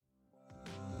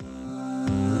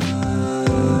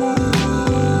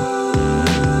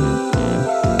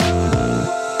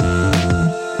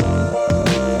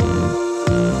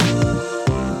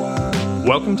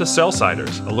Welcome to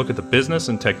Cellsiders, a look at the business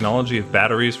and technology of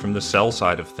batteries from the cell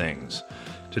side of things.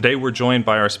 Today we're joined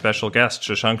by our special guest,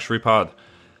 Shashank Sripad,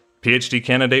 Ph.D.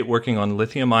 candidate working on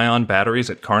lithium-ion batteries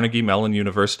at Carnegie Mellon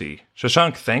University.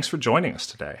 Shashank, thanks for joining us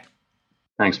today.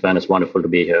 Thanks, Ben. It's wonderful to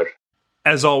be here.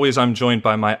 As always, I'm joined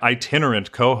by my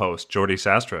itinerant co-host, Jordi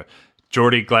Sastra.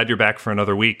 Jordi, glad you're back for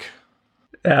another week.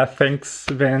 Thanks,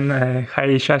 Ben. Hi,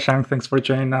 Shashank. Thanks for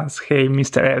joining us. Hey,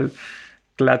 Mr. L.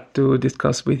 Glad to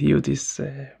discuss with you these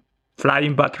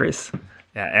flying batteries.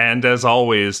 Yeah, and as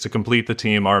always, to complete the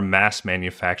team, our mass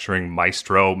manufacturing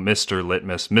maestro, Mr.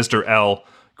 Litmus, Mr. L.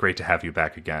 Great to have you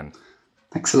back again.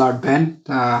 Thanks a lot, Ben.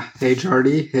 Hey,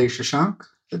 Jordi. Hey, Shashank.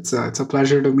 It's a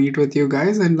pleasure to meet with you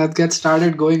guys. And let's get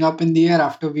started going up in the air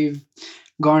after we've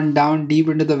gone down deep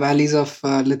into the valleys of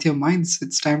lithium mines.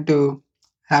 It's time to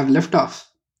have liftoff.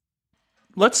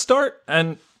 Let's start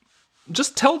and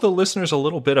just tell the listeners a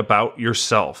little bit about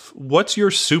yourself. What's your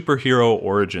superhero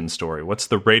origin story? What's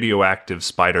the radioactive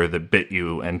spider that bit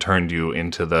you and turned you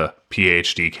into the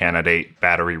PhD candidate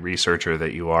battery researcher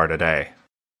that you are today?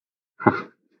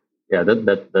 Yeah,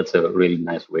 that's a really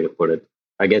nice way to put it.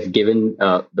 I guess given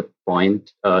the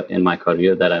point in my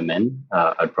career that I'm in,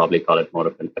 I'd probably call it more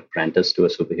of an apprentice to a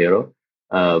superhero.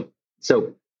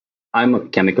 So I'm a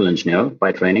chemical engineer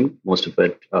by training. Most of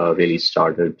it really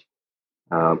started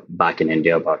back in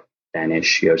India about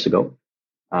 10-ish years ago.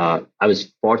 I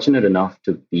was fortunate enough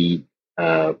to be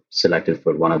selected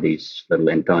for one of these little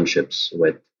internships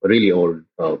with a really old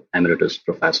emeritus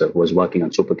professor who was working on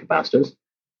supercapacitors.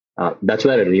 That's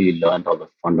where I really learned all the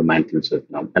fundamentals of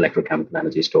electrochemical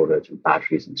energy storage and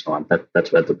batteries and so on.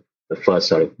 That's where the first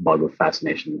sort of bug of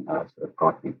fascination sort of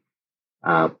caught me.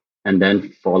 And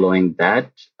then following that,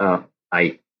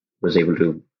 I was able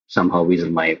to somehow weasel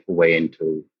my way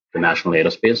into the National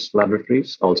Aerospace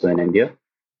Laboratories, also in India.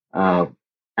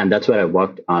 And that's where I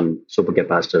worked on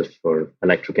supercapacitors for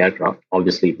electric aircraft.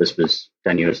 Obviously, this was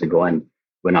 10 years ago, and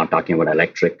we're not talking about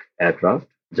electric aircraft,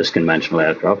 just conventional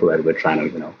aircraft, where we're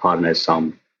trying to harness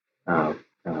some,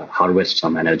 harvest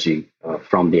some energy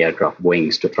from the aircraft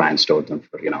wings to try and store them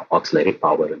for auxiliary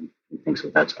power and things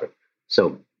of that sort.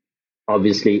 So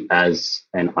obviously, as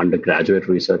an undergraduate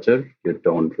researcher, you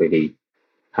don't really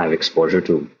have exposure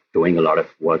to doing a lot of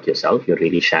work yourself. You're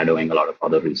really shadowing a lot of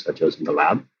other researchers in the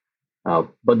lab.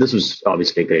 But this was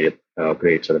obviously a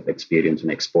great sort of experience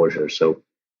and exposure. So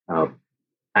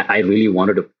I really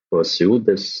wanted to pursue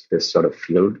this sort of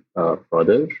field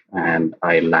further, and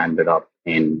I landed up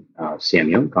in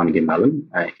CMU, Carnegie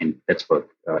Mellon, in Pittsburgh.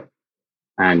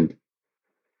 And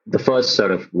the first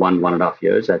sort of one and a half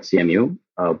years at CMU,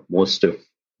 most of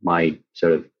my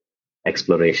sort of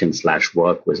exploration /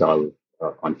 work was all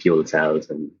on fuel cells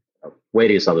and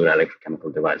various other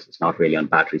electrochemical devices, not really on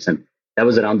batteries. And that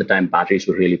was around the time batteries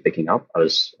were really picking up. I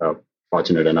was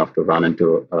fortunate enough to run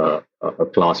into a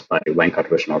class by Venkat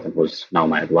Viswanathan, who's now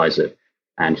my advisor.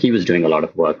 And he was doing a lot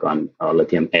of work on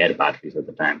lithium air batteries at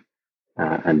the time.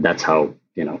 And that's how,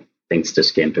 things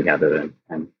just came together.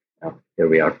 And here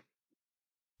we are.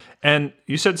 And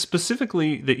you said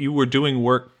specifically that you were doing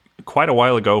work quite a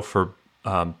while ago for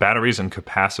batteries and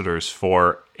capacitors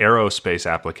for aerospace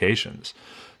applications.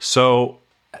 So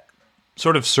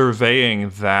sort of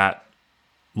surveying that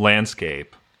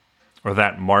landscape or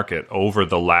that market over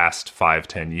the last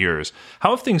 5-10 years,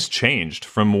 how have things changed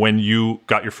from when you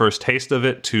got your first taste of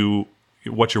it to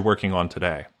what you're working on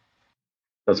today?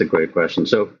 That's a great question.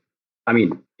 So, I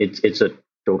mean, it's a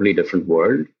totally different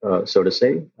world, so to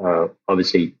say.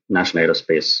 Obviously, National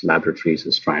Aerospace Laboratories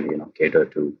is trying to, cater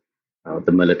to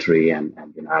the military and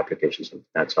applications of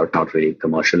that sort, not really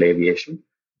commercial aviation.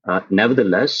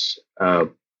 Nevertheless,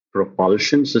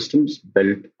 propulsion systems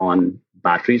built on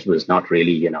batteries was not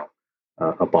really,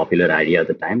 a popular idea at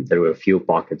the time. There were a few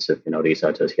pockets of,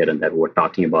 researchers here and there who were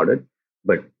talking about it,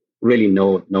 but really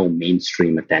no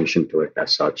mainstream attention to it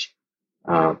as such.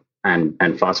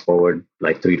 And fast forward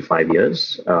like 3 to 5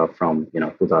 years from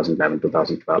 2011,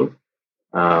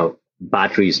 2012,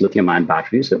 batteries, lithium-ion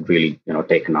batteries have really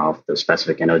taken off. The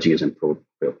specific energy has improved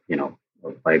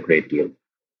by a great deal.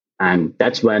 And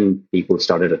that's when people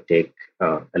started to take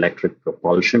electric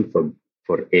propulsion for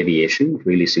aviation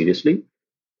really seriously.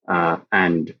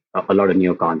 And a lot of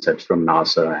new concepts from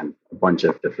NASA and a bunch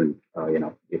of different,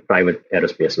 private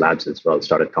aerospace labs as well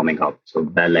started coming up. So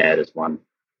Bel Air is one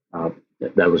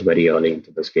that was very early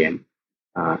into this game.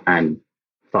 And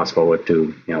fast forward to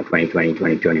 2020,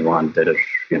 2021, there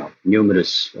are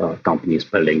numerous companies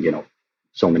building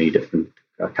so many different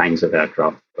kinds of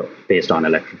aircraft based on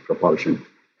electric propulsion.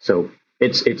 So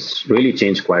it's really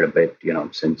changed quite a bit,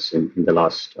 since in the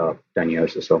last 10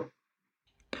 years or so.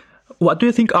 what do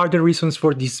you think are the reasons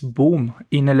for this boom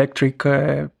in electric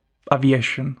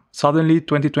aviation? Suddenly,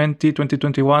 2020,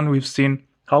 2021, we've seen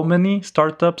how many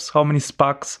startups, how many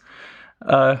SPACs?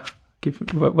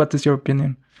 What is your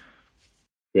opinion?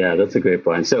 Yeah, that's a great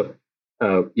point. So,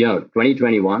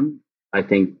 2021, I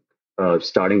think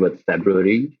starting with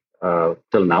February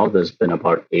till now, there's been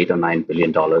about $8 or $9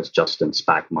 billion just in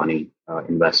SPAC money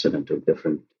invested into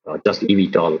different, just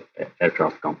EVTOL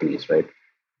aircraft companies, right?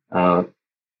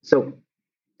 So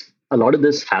a lot of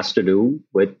this has to do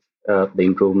with the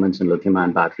improvements in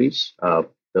lithium-ion batteries,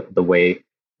 the way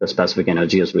the specific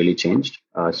energy has really changed.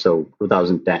 So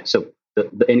 2010, so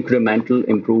the incremental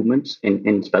improvements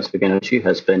in specific energy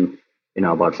has been,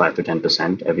 about 5 to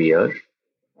 10% every year.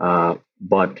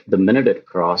 But the minute it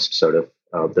crossed sort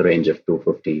of the range of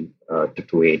 250 to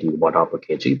 280 watt hour per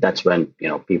kg, that's when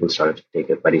people started to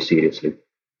take it very seriously.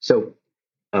 So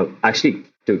actually,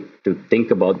 to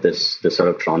think about this sort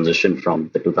of transition from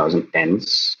the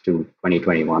 2010s to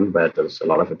 2021, where there's a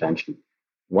lot of attention,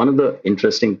 one of the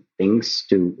interesting things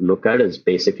to look at is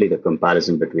basically the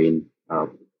comparison between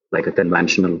like a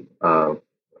conventional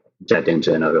jet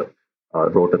engine or a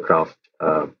rotorcraft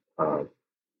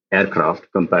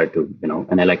aircraft compared to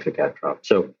an electric aircraft.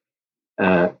 So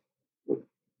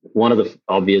one of the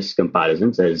obvious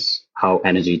comparisons is how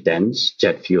energy dense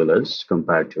jet fuel is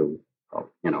compared to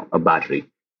a battery.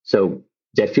 So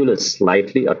jet fuel is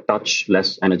slightly a touch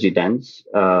less energy dense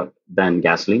than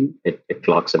gasoline. It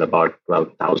clocks at about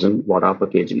 12,000 watt hour per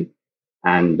kg.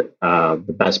 And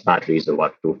the best batteries are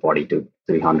 240 to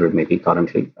 300 maybe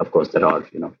currently. Of course, there are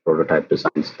prototype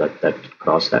designs that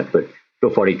cross that, but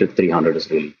 240 to 300 is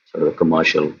really sort of a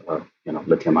commercial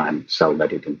lithium-ion cell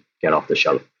that you can get off the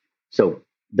shelf. So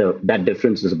that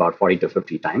difference is about 40 to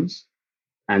 50 times.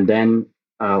 And then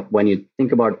when you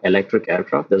think about electric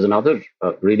aircraft, there's another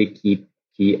really key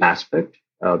aspect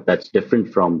that's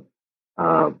different from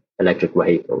electric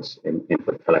vehicles in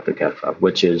electric aircraft,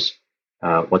 which is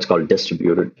what's called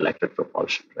distributed electric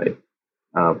propulsion, right?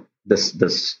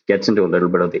 This gets into a little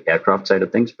bit of the aircraft side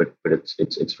of things, but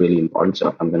it's really important.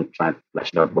 So I'm going to try and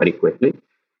flesh it out very quickly.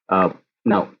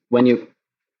 Now, when you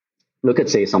look at,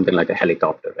 say, something like a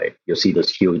helicopter, right? You see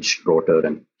this huge rotor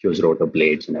and huge rotor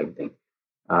blades and everything.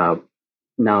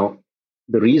 Now,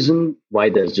 the reason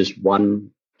why there's just one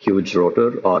huge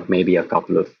rotor or maybe a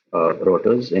couple of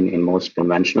rotors in most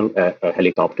conventional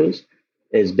helicopters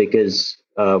is because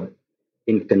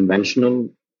in conventional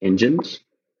engines,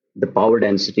 the power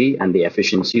density and the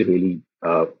efficiency really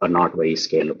are not very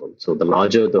scalable. So the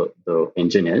larger the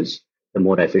engine is, the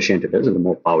more efficient it is and the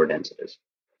more power dense it is.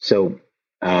 So,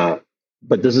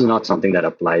 but this is not something that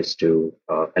applies to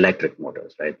electric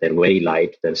motors, right? They're very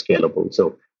light, they're scalable.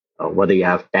 So whether you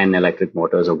have 10 electric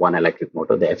motors or one electric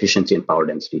motor, the efficiency and power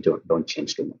density don't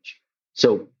change too much.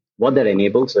 So what that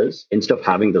enables is, instead of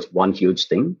having this one huge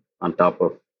thing on top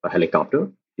of a helicopter,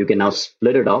 you can now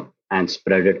split it up and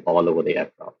spread it all over the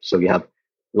aircraft. So you have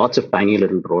lots of tiny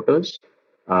little rotors,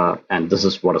 and this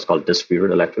is what is called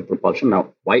distributed electric propulsion.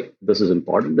 Now, why this is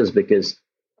important is because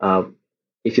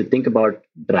if you think about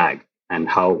drag and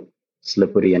how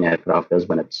slippery an aircraft is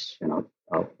when it's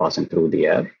passing through the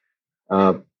air,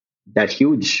 that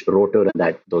huge rotor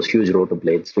and those huge rotor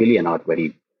blades really are not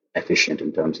very efficient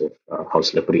in terms of how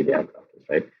slippery the aircraft is,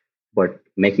 right? But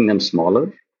making them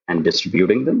smaller and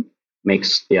distributing them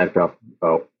makes the aircraft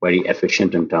very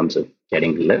efficient in terms of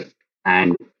getting lift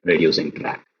and reducing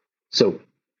drag. So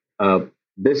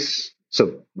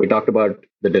we talked about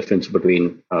the difference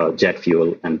between jet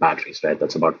fuel and batteries, right?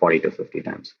 That's about 40 to 50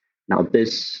 times. Now,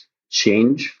 this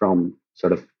change from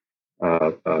sort of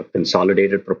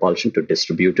consolidated propulsion to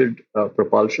distributed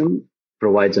propulsion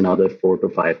provides another 4 to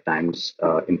 5 times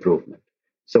improvement.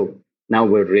 So now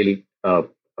we're really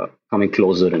coming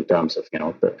closer in terms of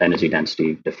the energy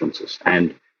density differences.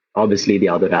 And obviously, the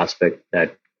other aspect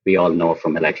that we all know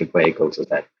from electric vehicles is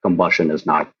that combustion is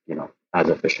not as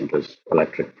efficient as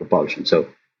electric propulsion. So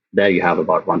there you have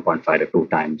about 1.5 to 2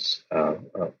 times of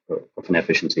an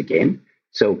efficiency gain.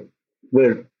 So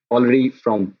we're already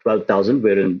from 12,000,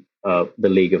 we're in the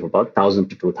league of about 1,000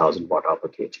 to 2,000 watt hour per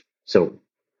kg. So,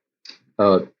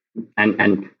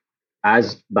 and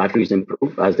as batteries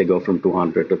improve, as they go from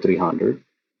 200 to 300,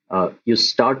 you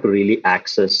start to really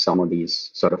access some of these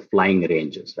sort of flying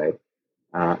ranges, right?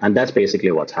 And that's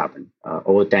basically what's happened.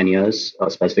 Over 10 years,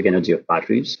 specific energy of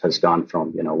batteries has gone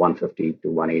from 150 to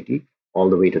 180 all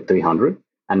the way to 300.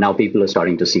 And now people are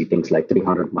starting to see things like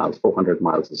 300 miles, 400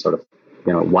 miles as sort of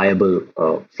viable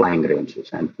flying ranges.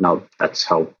 And now that's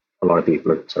how a lot of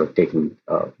people are sort of taking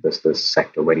this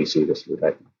sector very seriously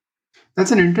right now.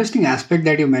 That's an interesting aspect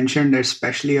that you mentioned,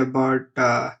 especially about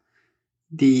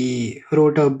the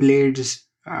rotor blades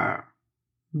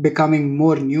becoming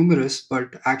more numerous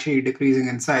but actually decreasing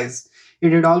in size.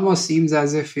 It almost seems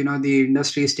as if the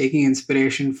industry is taking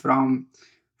inspiration from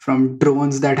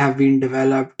drones that have been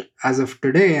developed as of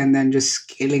today, and then just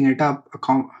scaling it up,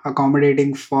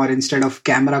 accommodating for, instead of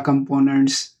camera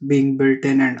components being built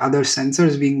in and other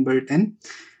sensors being built in,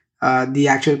 the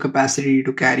actual capacity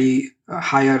to carry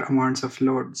higher amounts of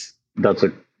loads. That's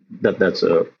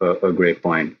a great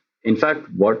point. In fact,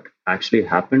 what actually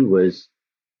happened was,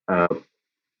 uh,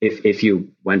 if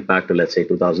you went back to, let's say,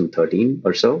 2013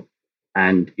 or so,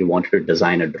 and you wanted to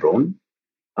design a drone,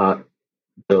 uh,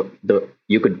 the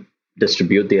you could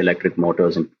distribute the electric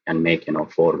motors and make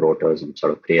four rotors and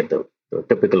sort of create the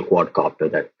typical quadcopter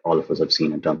that all of us have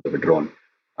seen in terms of a drone.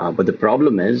 But the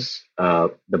problem is,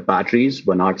 the batteries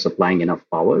were not supplying enough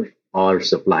power or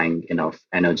supplying enough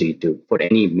energy for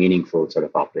any meaningful sort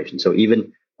of operation. So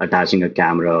even attaching a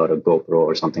camera or a GoPro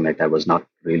or something like that was not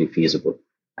really feasible.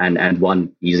 And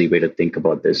one easy way to think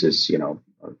about this is,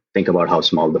 think about how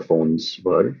small the phones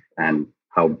were and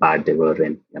how bad they were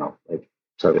in, like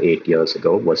sort of 8 years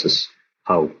ago versus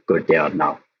how good they are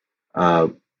now.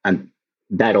 And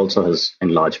that also has, in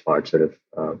large part, sort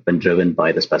of been driven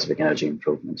by the specific energy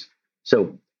improvements.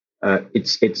 So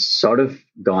it's sort of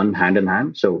gone hand in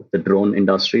hand. So the drone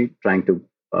industry trying to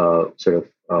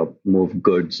move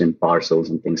goods and parcels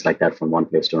and things like that from one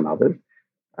place to another,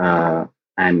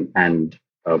 and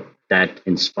that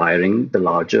inspiring the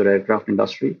larger aircraft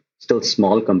industry. Still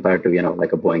small compared to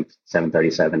like a Boeing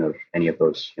 737 or any of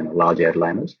those large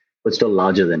airliners, but still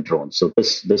larger than drones. So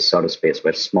this sort of space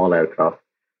where small aircraft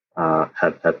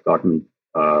have gotten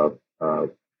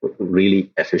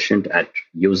really efficient at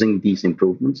using these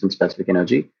improvements in specific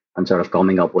energy and sort of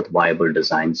coming up with viable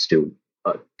designs to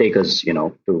take us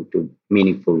to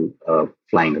meaningful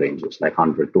flying ranges like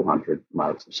 100, 200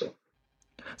 miles or so.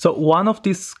 So one of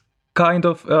these kind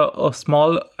of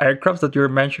small aircrafts that you're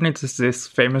mentioning is this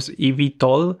famous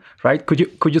EVTOL, right? Could you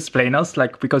explain us,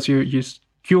 like, because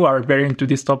you are very into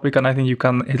this topic, and I think you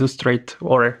can illustrate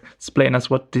or explain us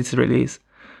what this really is.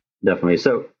 Definitely.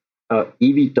 So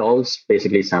EVTOLs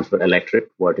basically stands for electric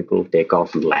vertical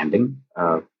takeoff and landing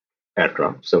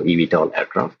aircraft. So EVTOL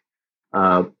aircraft.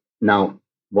 Now,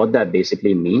 what that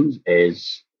basically means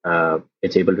is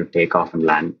it's able to take off and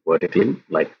land vertically,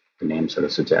 like the name sort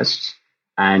of suggests.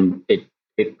 And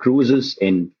it cruises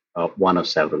in one of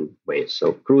several ways.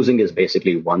 So cruising is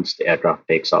basically once the aircraft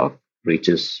takes off,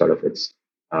 reaches sort of its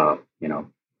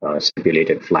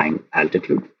stipulated flying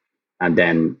altitude, and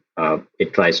then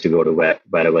it tries to go to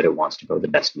wherever it wants to go, the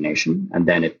destination, and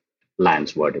then it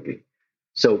lands vertically.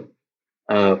 So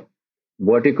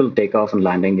vertical takeoff and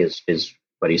landing is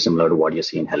very similar to what you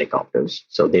see in helicopters.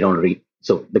 So they don't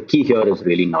so the key here is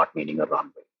really not needing a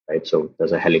runway, right? So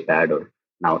there's a helipad, or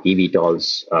now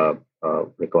EVTOLs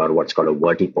require what's called a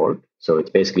vertiport. So it's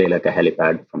basically like a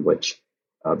helipad from which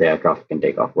the aircraft can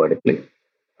take off vertically.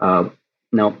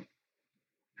 Now,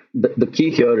 the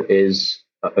key here is,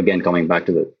 again, coming back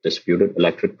to the distributed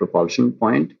electric propulsion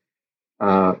point.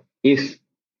 If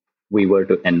we were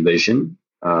to envision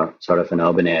sort of an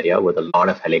urban area with a lot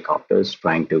of helicopters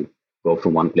trying to go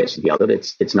from one place to the other,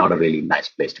 it's not a really nice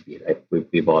place to be, right?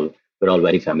 We're all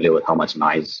very familiar with how much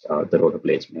noise the rotor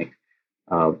blades make.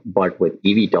 But with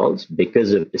EVTOLs,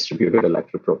 because of distributed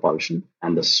electric propulsion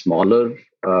and the smaller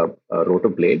rotor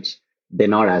blades, they're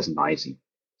not as noisy.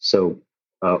 So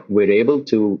we're able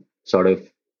to sort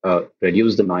of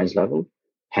reduce the noise level,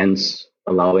 hence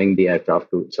allowing the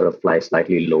aircraft to sort of fly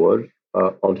slightly lower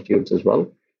altitudes as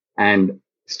well, and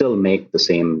still make the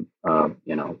same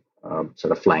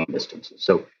sort of flying distances.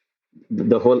 So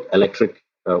the whole electric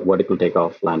vertical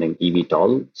takeoff landing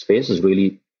EVTOL space is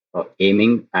really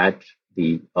aiming at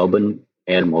the urban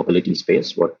air mobility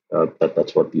space.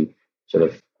 That's what the sort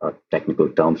of technical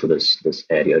term for this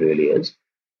area really is.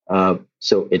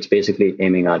 So it's basically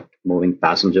aiming at moving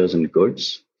passengers and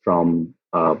goods from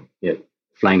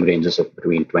flying ranges of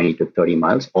between 20 to 30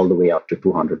 miles all the way up to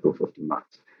 200 to 50 miles.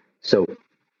 So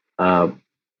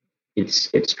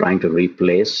it's trying to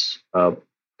replace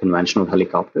conventional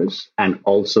helicopters and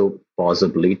also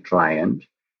possibly try and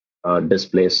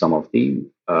displace some of the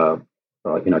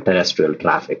terrestrial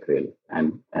traffic, really.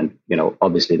 And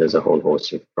obviously there's a whole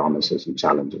host of promises and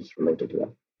challenges related to that.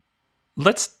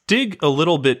 Let's dig a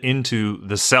little bit into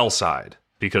the cell side,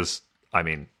 because, I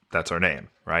mean, that's our name,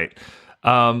 right?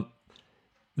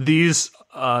 These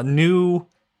new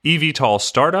EVTOL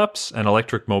startups and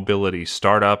electric mobility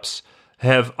startups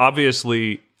have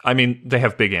obviously, I mean, they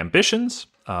have big ambitions.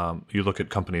 You look at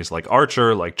companies like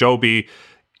Archer, like Joby.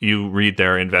 you read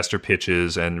their investor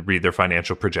pitches and read their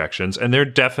financial projections, and they're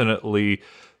definitely,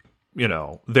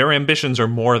 their ambitions are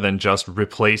more than just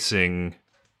replacing,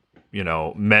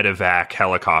 medevac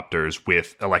helicopters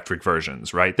with electric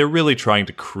versions, right? They're really trying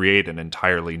to create an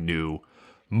entirely new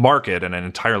market and an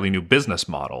entirely new business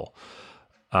model.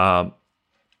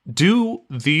 Do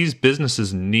these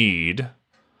businesses need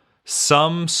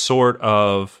some sort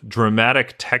of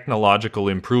dramatic technological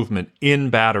improvement in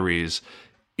batteries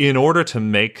in order to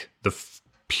make the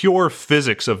pure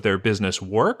physics of their business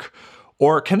work?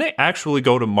 Or can they actually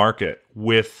go to market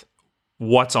with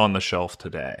what's on the shelf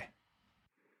today?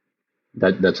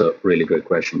 That's a really great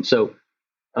question. So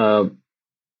the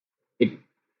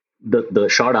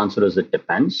short answer is it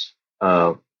depends.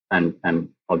 And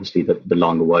obviously the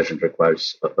longer version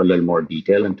requires a little more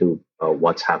detail into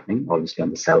what's happening, obviously on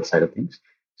the cell side of things.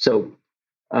 So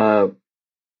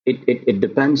it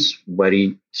depends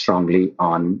very strongly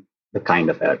on the kind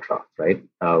of aircraft, right?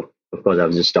 Of course, I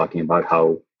was just talking about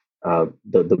how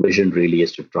the vision really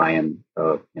is to try and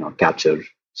capture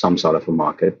some sort of a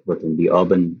market within the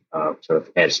urban sort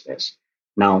of airspace.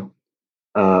 Now,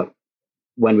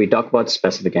 when we talk about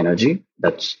specific energy,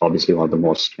 that's obviously one of the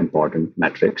most important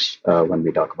metrics when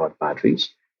we talk about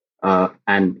batteries.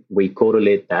 And we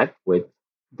correlate that with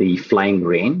the flying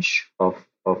range of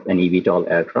an EVTOL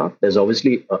aircraft. There's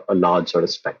obviously a large sort of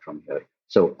spectrum here.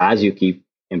 So as you keep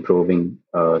improving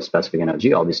specific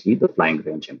energy, obviously the flying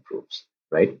range improves,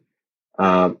 right?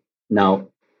 Now,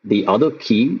 the other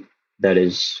key that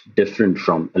is different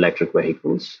from electric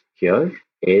vehicles here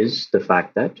is the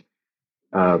fact that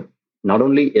not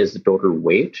only is the total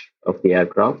weight of the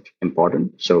aircraft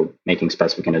important, so making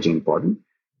specific energy important,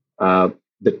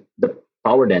 the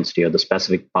power density or the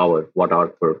specific power,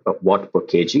 watt per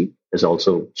kg, is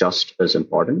also just as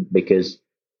important, because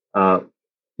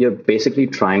you're basically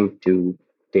trying to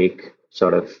take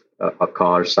sort of a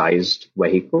car-sized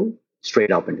vehicle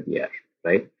straight up into the air,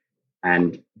 right?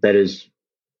 And there is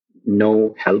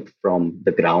no help from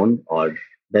the ground, or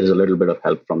there is a little bit of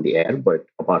help from the air, but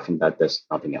apart from that, there's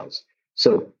nothing else.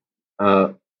 So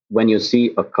when you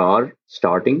see a car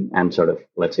starting and sort of,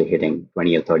 let's say, hitting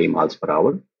 20 or 30 miles per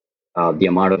hour, the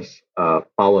amount of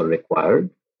power required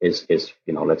is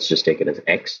let's just take it as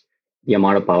X. The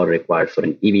amount of power required for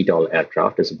an EVTOL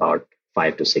aircraft is about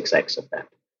 5 to 6X of that.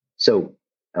 So,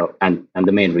 and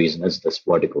the main reason is this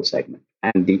vertical segment.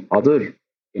 And the other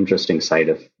interesting side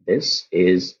of this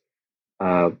is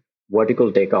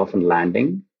vertical takeoff and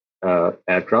landing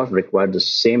aircraft require the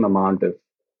same amount of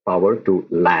power to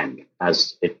land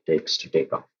as it takes to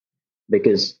take off.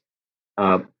 Because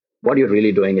what you're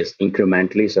really doing is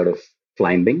incrementally sort of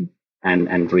climbing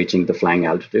and reaching the flying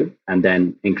altitude, and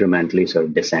then incrementally sort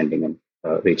of descending and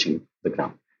reaching the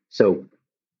ground. So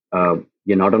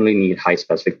you not only need high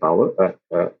specific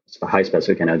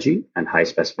energy and high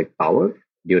specific power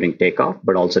during takeoff,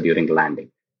 but also during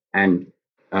landing. And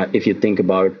if you think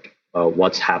about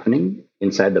what's happening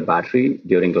inside the battery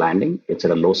during landing, it's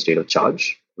at a low state of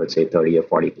charge, let's say 30 or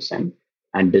 40%.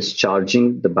 And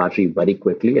discharging the battery very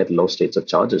quickly at low states of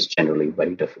charge is generally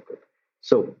very difficult.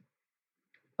 So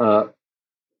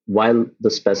while the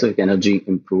specific energy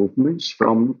improvements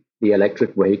from the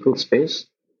electric vehicle space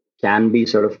can be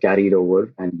sort of carried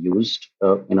over and used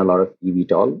in a lot of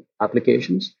EVTOL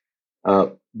applications,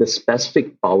 the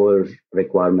specific power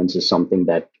requirements is something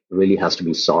that really has to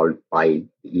be solved by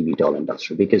the EVTOL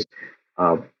industry, because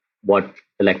what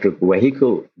electric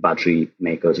vehicle battery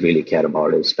makers really care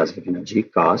about is specific energy,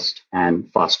 cost,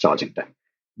 and fast charging time.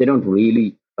 They don't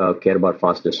really care about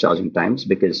fast discharging times,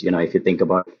 because if you think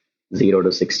about 0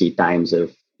 to 60 times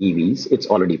of EVs, it's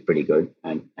already pretty good,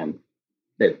 and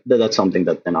that's something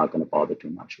that they're not going to bother too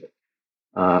much with.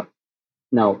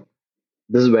 Now,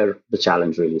 this is where the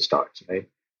challenge really starts, right?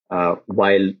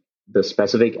 While the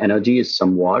specific energy is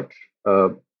somewhat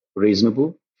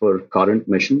reasonable for current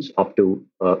missions up to,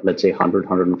 let's say, 100,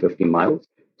 150 miles.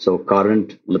 So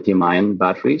current lithium-ion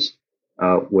batteries,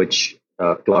 which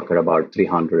clock at about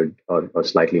 300 or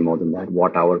slightly more than that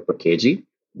watt hour per kg,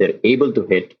 they're able to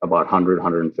hit about 100,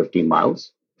 150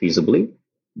 miles feasibly.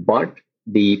 But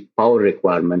the power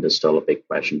requirement is still a big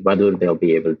question, whether they'll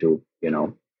be able to,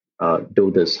 do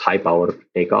this high power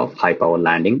takeoff, high power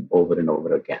landing over and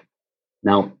over again.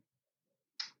 Now,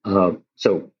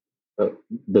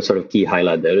 the sort of key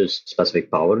highlight there is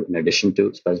specific power in addition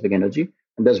to specific energy.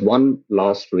 And there's one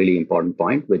last really important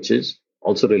point, which is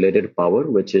also related to power,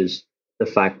 which is the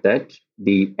fact that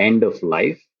the end of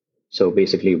life, so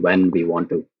basically when we want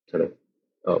to sort of,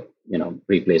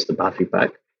 replace the battery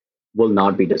pack, will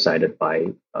not be decided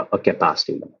by a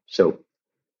capacity limit. So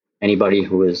anybody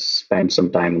who has spent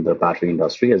some time in the battery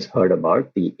industry has heard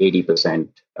about the 80%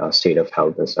 state of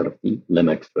health as sort of the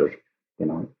limit for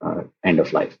end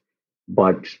of life.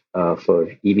 But for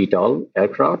eVTOL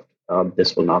aircraft,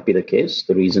 this will not be the case.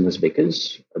 The reason is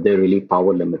because they're really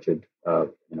power limited,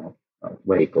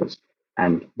 vehicles,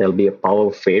 and there'll be a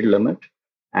power fade limit,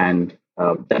 and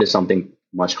that is something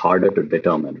much harder to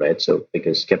determine, right? So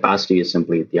because capacity is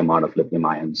simply the amount of lithium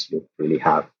ions you really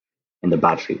have in the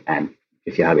battery, and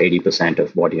if you have 80%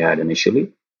 of what you had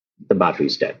initially, the battery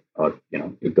is dead, or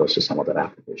it goes to some other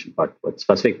application. But with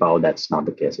specific power, that's not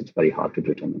the case. It's very hard to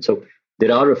determine. So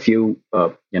there are a few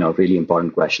really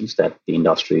important questions that the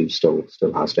industry still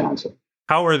has to answer.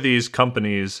 How are these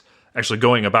companies actually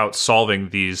going about solving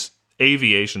these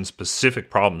aviation specific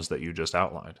problems that you just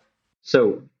outlined?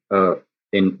 So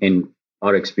in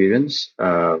our experience,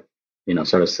 sort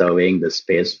of surveying the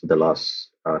space for the last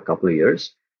couple of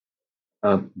years,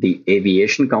 the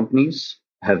aviation companies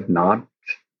have not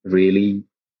really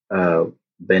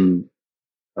been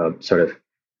sort of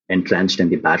entrenched in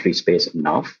the battery space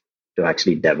enough to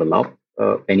actually develop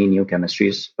any new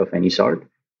chemistries of any sort.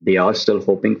 They are still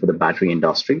hoping for the battery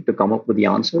industry to come up with the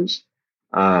answers,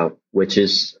 which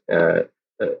is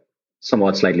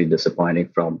somewhat slightly disappointing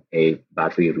from a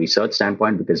battery research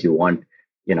standpoint, because you want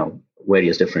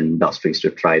various different industries to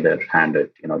try their hand at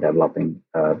developing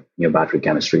new battery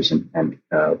chemistries and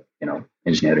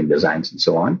engineering designs and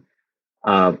so on.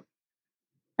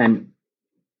 And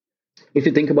if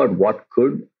you think about what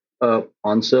could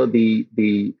answer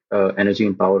the energy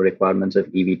and power requirements of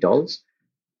eVTOLs,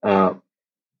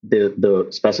 the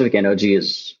specific energy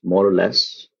is more or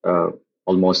less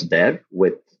almost there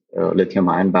with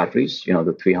lithium-ion batteries.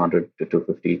 The 300 to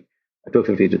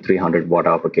 250 to 300 watt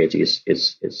hour per kg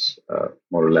is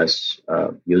more or less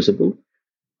usable,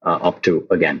 up to,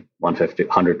 again, 100 to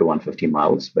 150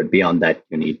 miles. But beyond that,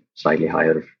 you need slightly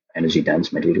higher energy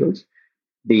dense materials.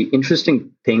 The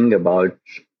interesting thing about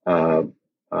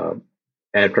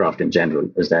aircraft in general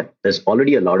is that there's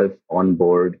already a lot of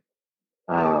onboard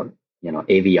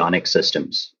avionic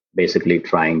systems, basically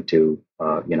trying to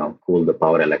cool the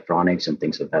power electronics and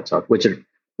things of that sort, which are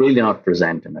really not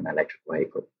present in an electric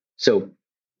vehicle. So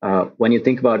when you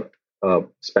think about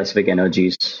specific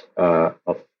energies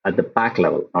at the pack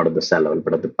level, not at the cell level,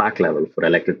 but at the pack level for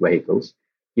electric vehicles,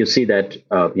 you see that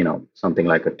something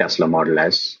like a Tesla Model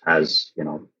S has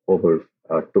over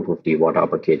 250 watt hour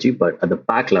per kg, but at the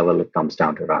pack level it comes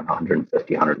down to around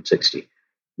 150, 160.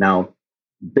 Now,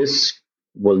 this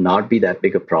will not be that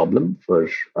big a problem for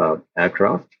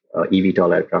aircraft,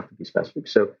 eVTOL aircraft to be specific.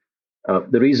 So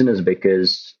the reason is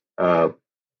because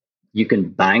you can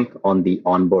bank on the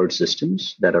onboard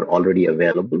systems that are already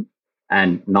available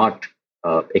and not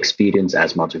experience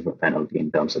as much of a penalty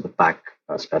in terms of the pack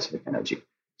specific energy.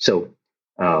 So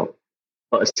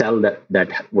a cell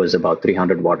that was about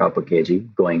 300 watt hour per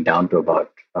kg going down to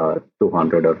about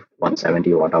 200 or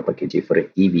 170 watt hour per kg for an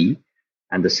EV,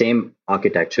 and the same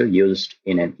architecture used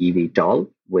in an eVTOL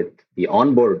with the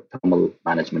onboard thermal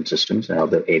management systems and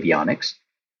other avionics,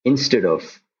 instead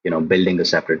of building a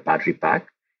separate battery pack,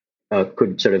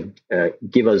 could sort of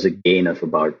give us a gain of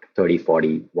about 30,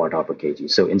 40 watt hour per kg.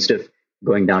 So instead of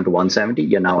going down to 170,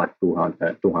 you're now at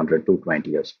 200,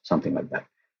 220 or something like that.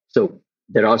 So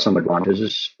there are some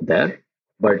advantages there,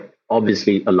 but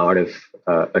obviously a lot of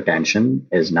attention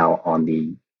is now on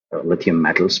the lithium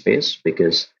metal space,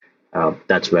 because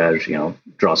that's where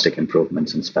drastic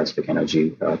improvements in specific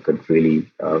energy could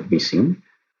really be seen.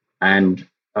 And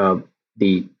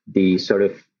the sort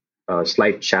of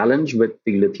slight challenge with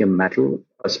the lithium metal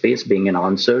space being an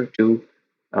answer to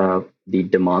the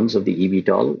demands of the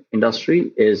eVTOL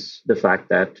industry is the fact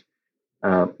that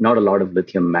not a lot of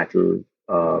lithium metal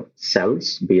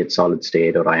cells, be it solid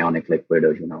state or ionic liquid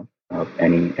or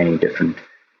any different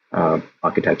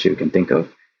architecture you can think of,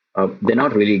 they're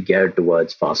not really geared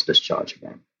towards fast discharge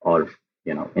again, or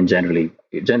in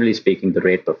generally speaking, the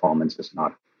rate performance is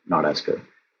not as good.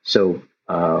 So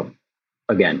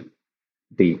again,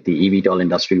 the eVTOL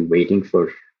industry waiting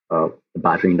for the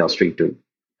battery industry to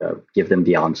give them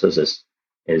the answers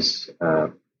is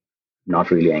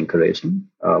not really encouraging,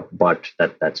 but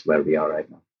that's where we are right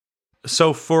now.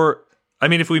 So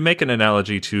if we make an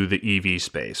analogy to the EV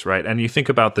space, right, and you think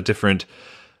about the different,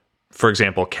 for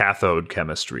example, cathode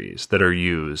chemistries that are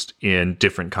used in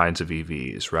different kinds of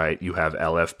EVs, right? You have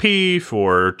LFP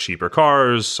for cheaper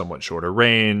cars, somewhat shorter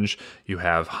range. You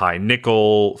have high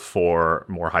nickel for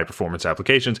more high performance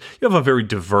applications. You have a very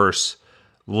diverse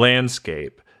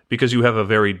landscape because you have a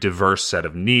very diverse set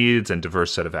of needs and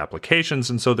diverse set of applications.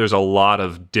 And so there's a lot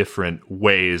of different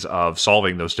ways of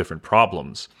solving those different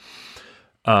problems.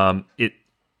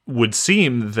 would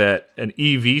seem that an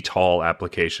EVTOL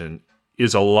application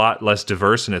is a lot less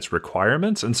diverse in its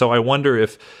requirements. And so I wonder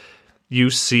if you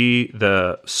see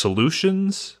the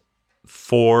solutions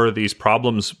for these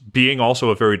problems being also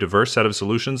a very diverse set of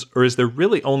solutions, or is there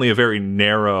really only a very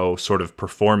narrow sort of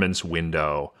performance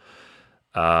window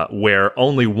where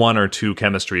only one or two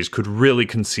chemistries could really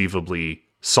conceivably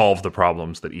solve the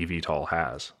problems that EVTOL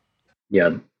has?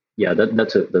 Yeah,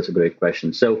 that's a great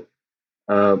question. So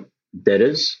there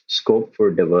is scope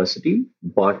for diversity,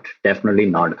 but definitely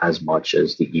not as much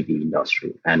as the EV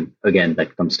industry. And again,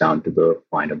 that comes down to the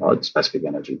point about specific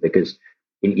energy, because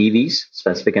in EVs,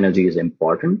 specific energy is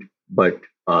important, but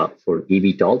for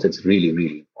EVTOLs, it's really,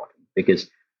 really important because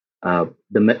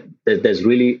there's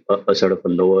really a sort of a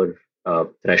lower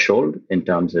threshold in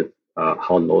terms of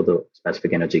how low the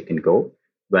specific energy can go.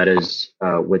 Whereas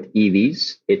with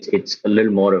EVs, it's a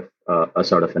little more of a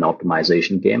sort of an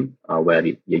optimization game where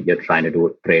you're trying to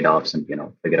do trade-offs and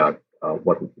figure out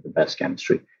what would be the best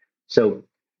chemistry. So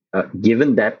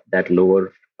given that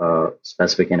lower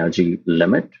specific energy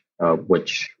limit,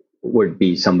 which would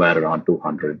be somewhere around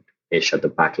 200-ish at the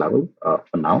pack level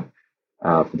for now,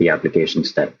 for the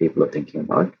applications that people are thinking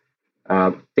about,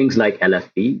 things like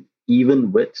LFP,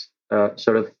 even with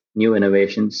sort of new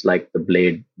innovations like the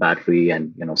blade battery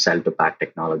and cell to pack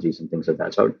technologies and things of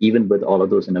that sort, even with all of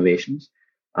those innovations,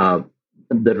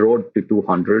 the road to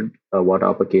 200 watt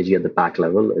hour per kg at the pack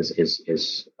level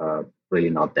is really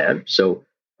not there. So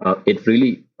it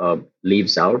really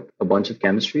leaves out a bunch of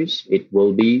chemistries. It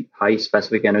will be high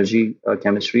specific energy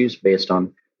chemistries based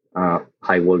on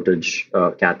high voltage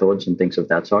cathodes and things of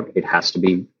that sort. It has to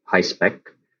be high spec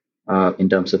in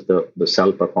terms of the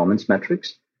cell performance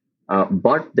metrics.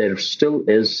 But there still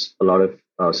is a lot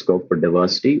of scope for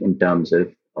diversity in terms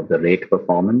of the rate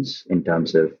performance, in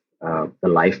terms of the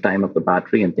lifetime of the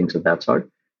battery and things of that sort.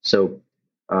 So,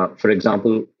 for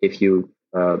example, if you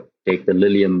take the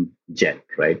Lilium jet,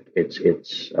 right,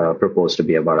 it's proposed to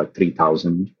be about a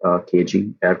 3,000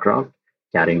 kg aircraft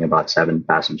carrying about 7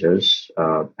 passengers.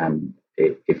 And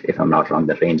if I'm not wrong,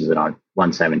 the range is around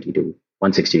 160 to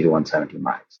 170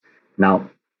 miles. Now,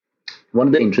 one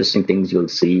of the interesting things you'll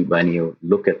see when you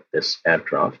look at this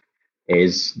aircraft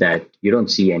is that you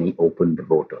don't see any open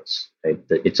rotors. Right?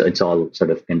 It's all sort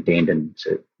of contained in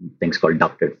things called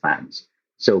ducted fans.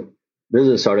 So this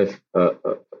is a sort of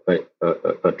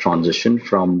a transition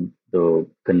from the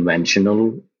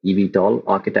conventional EVTOL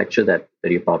architecture that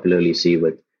you popularly see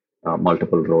with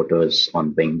multiple rotors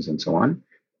on wings and so on.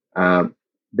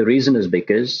 The reason is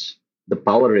because the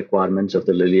power requirements of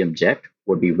the Lilium jet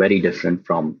would be very different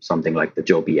from something like the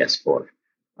Joby S4.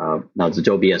 Now, the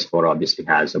Joby S4 obviously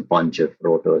has a bunch of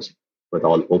rotors with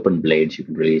all open blades. You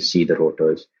can really see the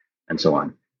rotors and so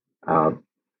on.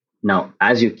 Now,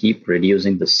 as you keep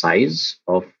reducing the size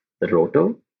of the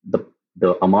rotor,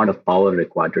 the amount of power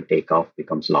required to take off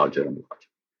becomes larger and larger.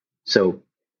 So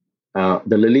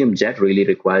the Lilium jet really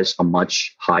requires a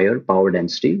much higher power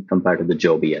density compared to the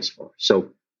Joby S4. So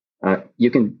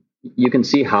you can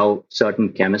see how certain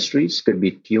chemistries could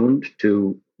be tuned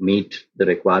to meet the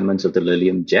requirements of the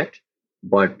Lilium jet,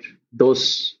 but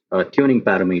those tuning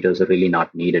parameters are really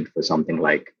not needed for something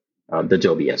like the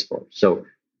Joby S4. So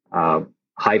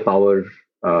high power,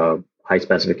 high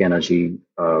specific energy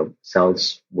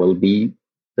cells will be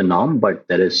the norm, but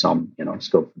there is some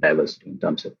scope for diversity in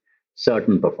terms of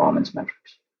certain performance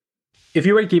metrics. If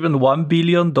you were given $1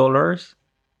 billion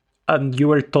and you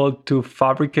were told to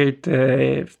fabricate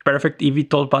a perfect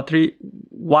EVTOL battery,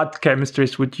 what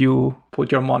chemistries would you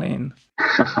put your money in?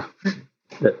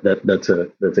 That's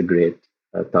a great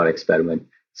thought experiment.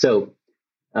 So,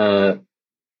 $1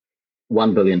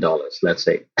 billion, let's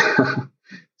say.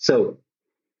 So,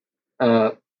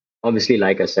 obviously,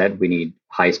 like I said, we need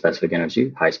high specific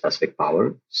energy, high specific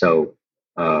power. So,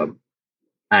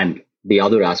 and the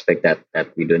other aspect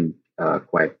that we didn't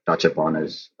quite touch upon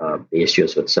is the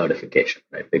issues with certification,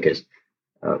 right? Because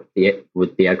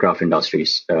with the aircraft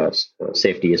industries,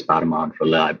 safety is paramount,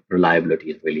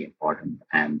 reliability is really important,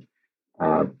 and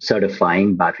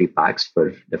certifying battery packs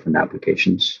for different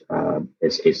applications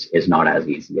is not as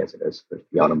easy as it is for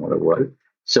the automotive world.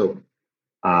 So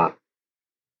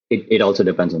it also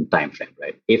depends on time frame,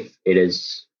 right? If it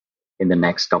is in the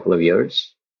next couple of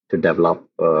years to develop,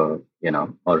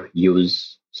 or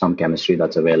use some chemistry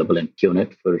that's available and tune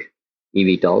it for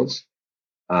EVTOLs,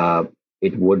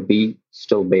 it would be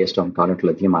still based on current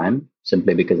lithium-ion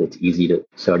simply because it's easy to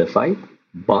certify,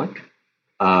 but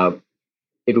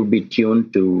it would be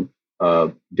tuned to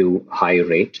do high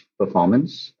rate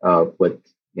performance with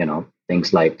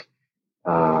things like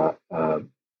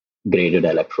graded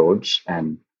electrodes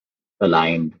and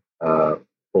aligned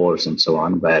cores and so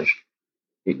on, where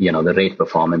the rate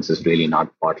performance is really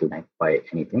not bottlenecked by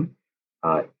anything.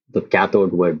 The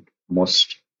cathode would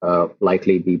most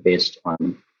likely be based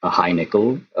on a high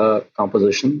nickel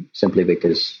composition, simply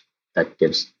because that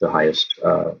gives the highest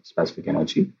specific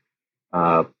energy.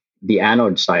 The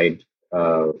anode side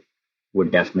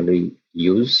would definitely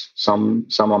use some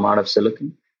amount of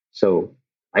silicon. So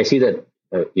I see that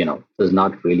is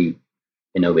not really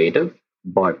innovative,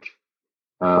 but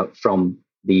from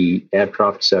the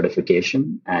aircraft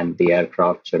certification and the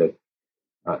aircraft sort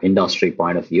of industry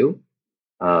point of view,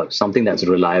 something that's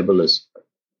reliable is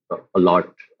a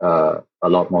lot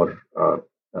more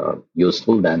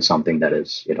useful than something that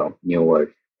is new or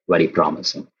very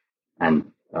promising.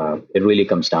 And it really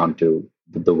comes down to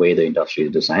the way the industry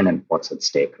is designed and what's at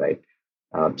stake, right?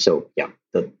 So yeah,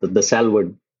 the cell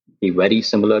would be very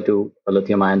similar to a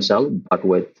lithium-ion cell, but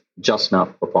with just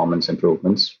enough performance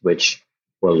improvements, which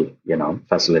will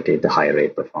facilitate the higher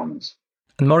rate performance.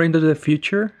 And more into the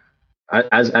future,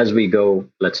 as we go,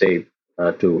 let's say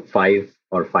to 5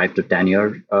 to 10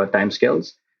 year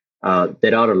timescales,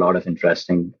 there are a lot of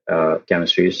interesting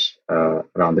chemistries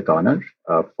around the corner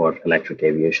for electric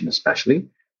aviation, especially.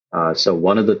 So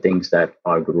one of the things that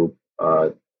our group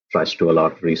tries to do a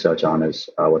lot of research on is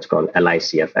what's called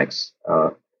LiCFX,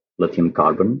 lithium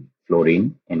carbon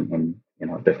fluorine in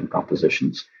different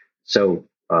compositions. So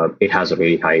it has a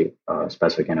really high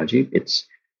specific energy. It's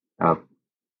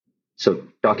so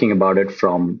talking about it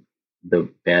from the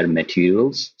bare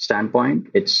materials standpoint,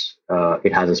 it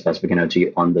has a specific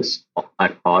energy on this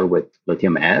at par with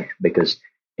lithium air, because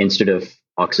instead of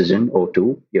oxygen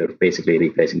O2, you're basically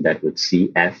replacing that with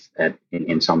CF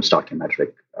in some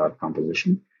stoichiometric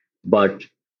composition. But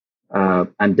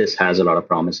and this has a lot of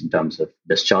promise in terms of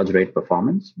discharge rate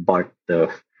performance. But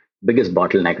the biggest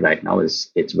bottleneck right now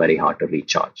is it's very hard to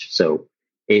recharge. So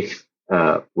if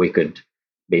we could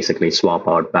basically swap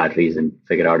out batteries and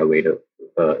figure out a way to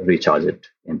recharge it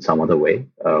in some other way,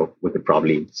 we could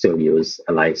probably still use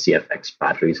LiCFX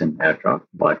batteries in aircraft.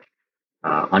 But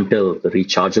until the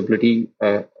rechargeability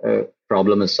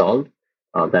problem is solved,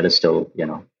 that is still,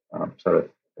 sort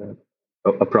of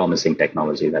a promising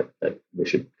technology that we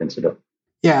should consider.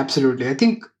 Yeah, absolutely. I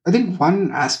think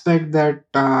one aspect that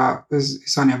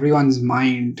is on everyone's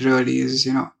mind really is,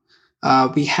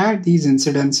 we had these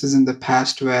incidences in the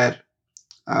past where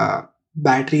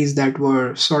batteries that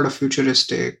were sort of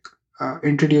futuristic,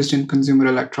 introduced in consumer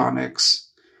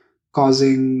electronics,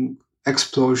 causing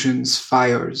explosions,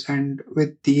 fires, and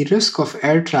with the risk of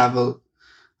air travel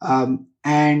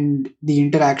and the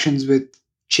interactions with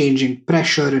changing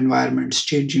pressure environments,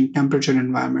 changing temperature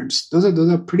environments. Those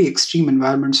are pretty extreme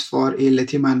environments for a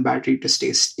lithium-ion battery to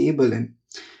stay stable in.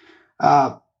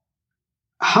 How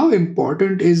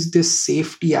important is this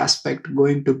safety aspect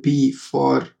going to be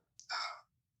for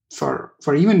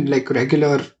even like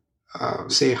regular,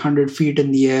 say, 100 feet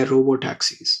in the air robo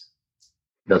taxis?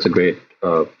 That's a great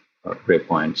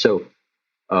point. So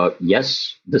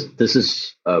yes, this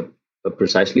is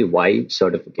precisely why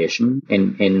certification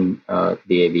in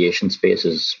the aviation space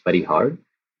is very hard.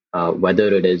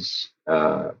 Whether it is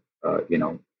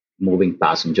moving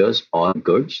passengers or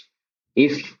goods,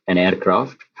 if an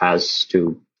aircraft has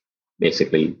to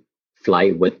basically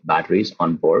fly with batteries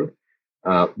on board,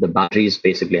 the batteries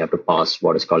basically have to pass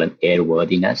what is called an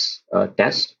airworthiness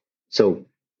test. So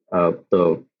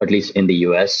at least in the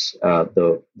US,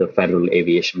 the Federal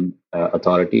Aviation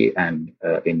Authority, and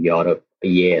in Europe,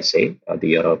 EASA, the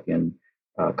European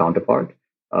counterpart,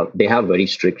 they have very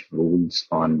strict rules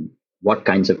on what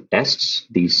kinds of tests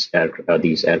these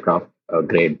aircraft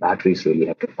grade batteries really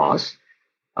have to pass.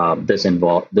 This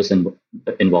involves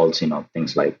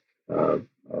things like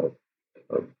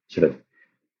sort of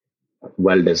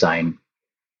well-designed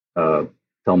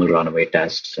thermal runaway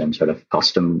tests and sort of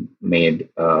custom-made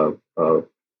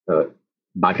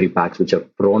battery packs which are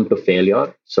prone to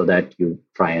failure, so that you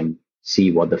try and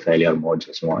see what the failure modes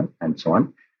and so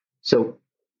on. So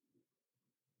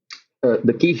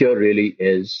the key here really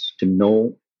is to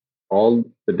know all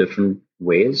the different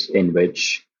ways in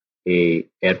which a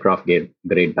aircraft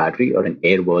grade battery or an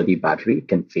airworthy battery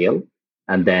can fail,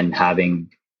 and then having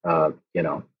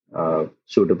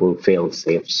suitable fail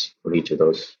safes for each of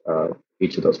those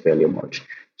failure modes.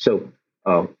 So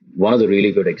one of the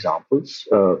really good examples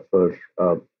for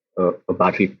a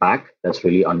battery pack that's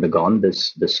really undergone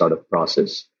this sort of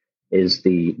process is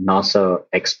the NASA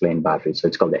X-plane battery. So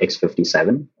it's called the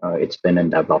X-57. It's been in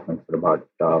development for about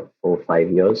 4 or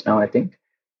 5 years now, I think.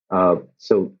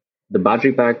 So the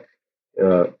battery pack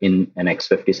in an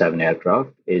X-57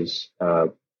 aircraft is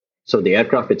so the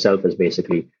aircraft itself is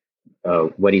basically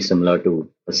very similar to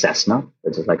a Cessna,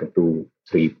 which is like a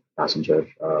 2-3 passenger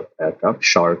aircraft,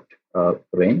 short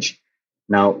range.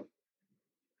 Now,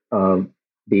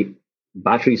 the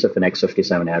batteries of an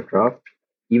X-57 aircraft,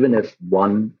 even if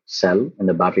one cell in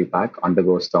the battery pack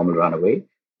undergoes thermal runaway,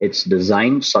 it's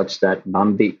designed such that none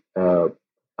of the,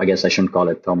 I guess I shouldn't call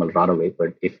it thermal runaway,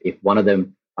 but if one of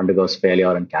them undergoes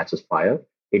failure and catches fire,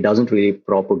 it doesn't really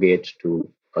propagate to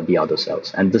the other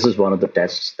cells. And this is one of the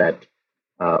tests that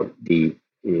the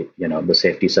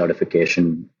safety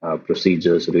certification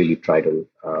procedures really try to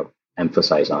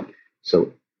emphasize on.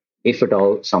 So if at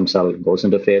all some cell goes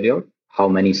into failure, how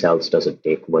many cells does it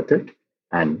take with it?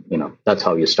 And that's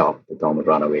how you stop the thermal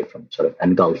runaway from sort of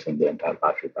engulfing the entire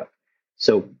battery pack.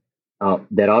 So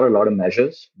there are a lot of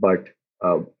measures, but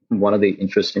one of the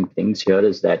interesting things here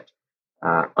is that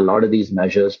a lot of these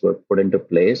measures were put into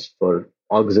place for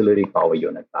auxiliary power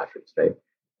unit batteries, right?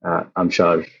 I'm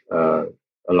sure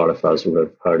a lot of us would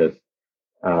have heard of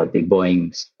the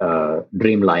Boeing's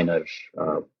Dreamliner,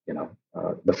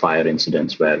 the fire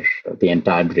incidents where the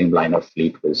entire Dreamliner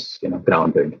fleet was,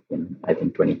 grounded in, I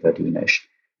think, 2013-ish.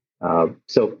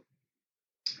 So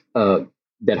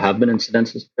there have been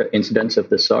incidents of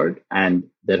this sort, and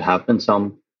there have been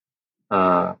some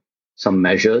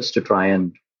measures to try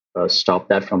and stop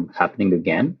that from happening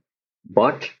again.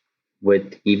 But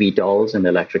with eVTOLs and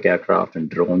electric aircraft and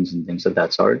drones and things of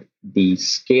that sort, the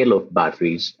scale of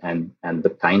batteries and the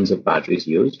kinds of batteries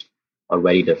used are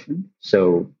very different.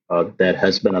 So there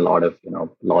has been a lot of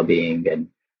lobbying and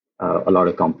a lot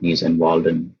of companies involved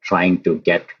in trying to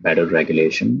get better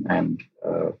regulation and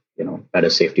better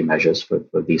safety measures for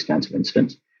these kinds of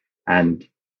incidents. And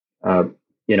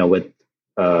with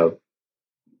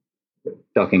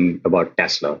talking about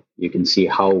Tesla, you can see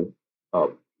how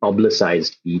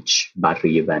publicized each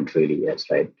battery event really is,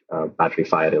 right? Battery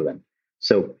fire event.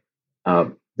 So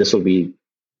this will be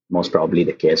most probably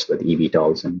the case with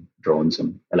eVTOLs and drones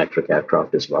and electric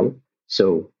aircraft as well.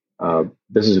 So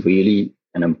this is really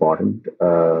an important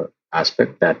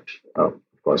aspect that, of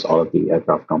course, all of the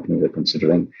aircraft companies are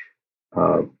considering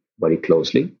very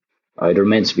closely. It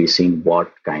remains to be seen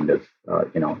what kind of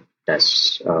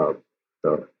tests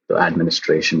the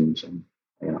administrations and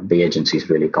the agencies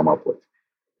really come up with.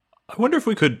 I wonder if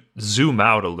we could zoom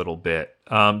out a little bit,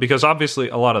 because obviously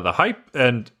a lot of the hype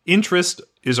and interest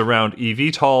is around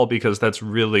EVTOL, because that's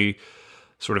really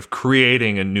sort of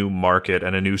creating a new market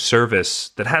and a new service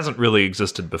that hasn't really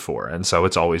existed before. And so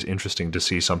it's always interesting to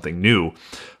see something new.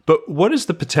 But what is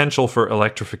the potential for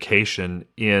electrification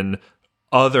in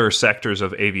other sectors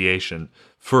of aviation?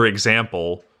 For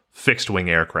example, fixed-wing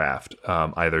aircraft,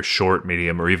 either short,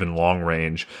 medium, or even long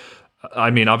range. I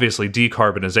mean, obviously,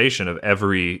 decarbonization of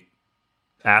every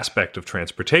aspect of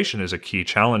transportation is a key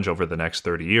challenge over the next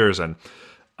 30 years. And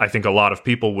I think a lot of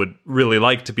people would really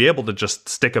like to be able to just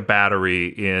stick a battery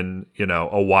in,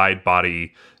 a wide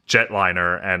body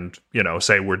jetliner and,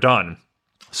 say we're done.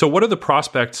 So what are the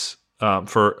prospects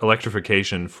for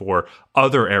electrification for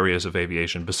other areas of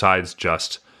aviation besides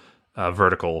just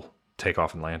vertical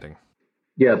takeoff and landing?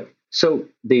 Yeah. So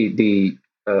the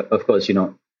of course,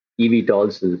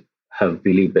 eVTOLs have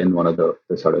really been one of the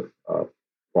sort of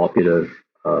popular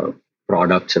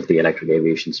products of the electric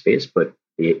aviation space, but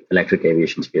the electric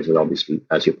aviation space is obviously,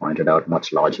 as you pointed out,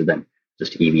 much larger than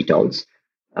just eVTOLs.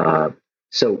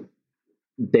 So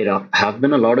there have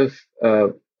been a lot of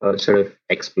sort of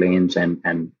explains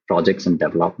and projects in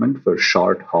development for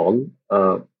short haul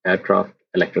aircraft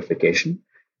electrification.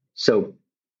 So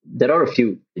there are a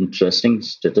few interesting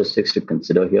statistics to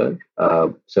consider here.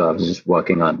 So I was just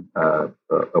working on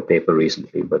a paper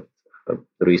recently with a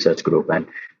research group, and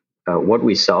what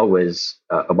we saw was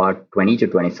about 20 to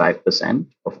 25%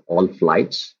 of all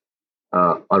flights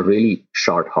are really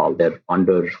short haul. They're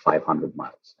under 500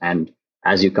 miles. And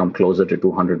as you come closer to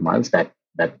 200 miles, that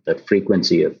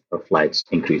frequency of flights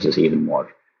increases even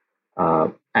more.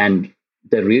 And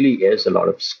there really is a lot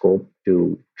of scope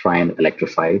to try and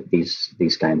electrify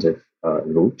these kinds of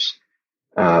routes.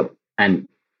 And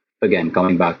again,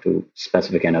 coming back to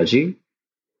specific energy,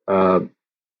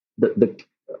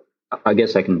 I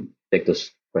guess I can take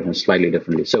this question slightly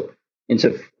differently. So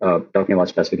instead of talking about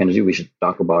specific energy, we should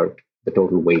talk about the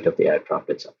total weight of the aircraft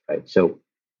itself, right? So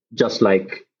just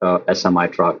like a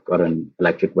semi-truck or an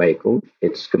electric vehicle,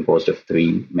 it's composed of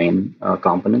three main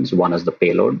components. One is the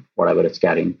payload, whatever it's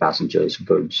carrying, passengers,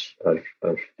 goods, or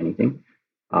anything.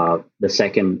 The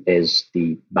second is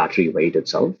the battery weight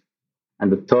itself. And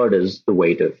the third is the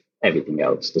weight of everything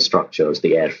else, the structures,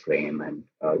 the airframe, and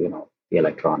the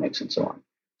electronics, and so on.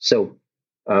 So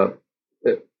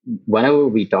whenever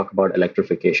we talk about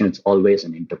electrification, it's always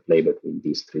an interplay between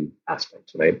these three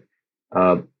aspects, right?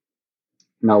 Uh,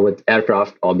 Now, with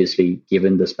aircraft, obviously,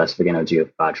 given the specific energy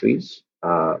of batteries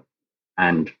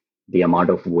and the amount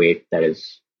of weight that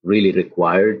is really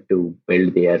required to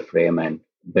build the airframe and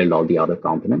build all the other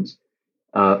components,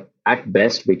 at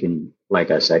best, we can,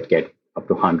 like I said, get up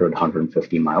to 100,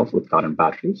 150 miles with current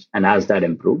batteries. And as that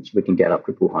improves, we can get up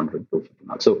to 200, 250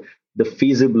 miles. So the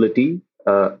feasibility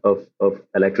of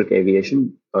electric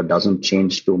aviation doesn't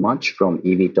change too much from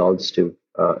eVTOLs to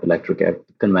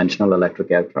conventional electric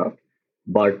aircraft.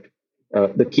 But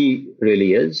the key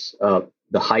really is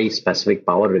the high specific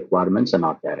power requirements are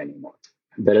not there anymore.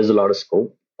 There is a lot of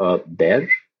scope there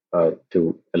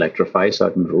to electrify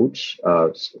certain routes.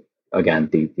 Again,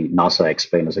 the NASA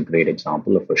X-plane is a great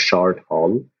example of a short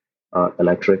haul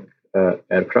electric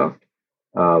aircraft.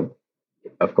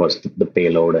 Of course, the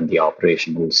payload and the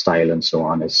operational style and so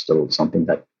on is still something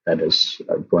that is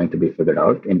going to be figured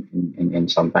out in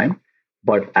some time.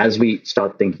 But as we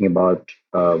start thinking about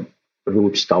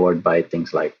routes covered by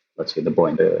things like, let's say, the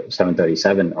Boeing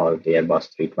 737 or the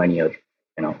Airbus 320 or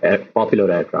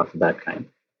popular aircraft of that kind,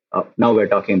 now we're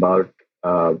talking about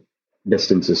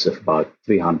distances of about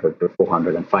 300 to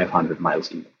 400 and 500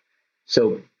 miles even.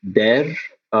 So their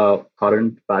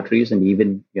current batteries, and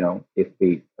even if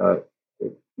we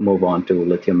move on to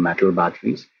lithium metal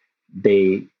batteries,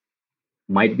 they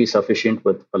might be sufficient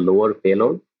with a lower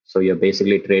payload. So you're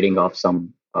basically trading off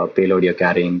some payload you're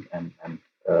carrying and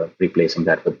replacing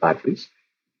that with batteries.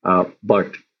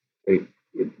 But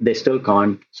they still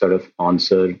can't sort of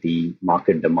answer the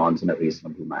market demands in a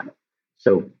reasonable manner.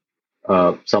 So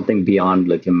something beyond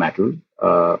lithium metal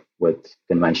with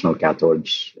conventional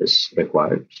cathodes is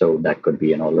required. So that could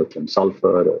be lithium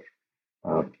sulfur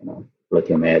or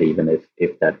lithium air, even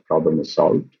if that problem is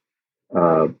solved.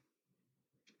 There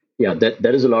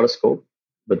is a lot of scope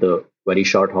with the very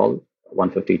short haul,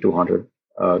 150, 200,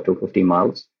 250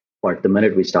 miles. But the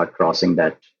minute we start crossing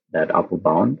that upper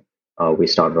bound, we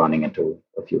start running into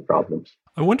a few problems.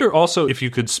 I wonder also if you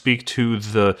could speak to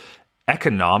the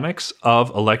economics of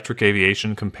electric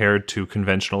aviation compared to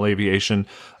conventional aviation.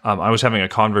 I was having a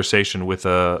conversation with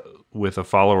a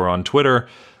follower on Twitter,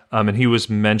 and he was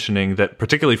mentioning that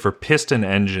particularly for piston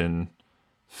engine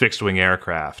fixed-wing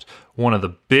aircraft, one of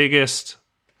the biggest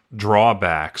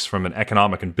drawbacks from an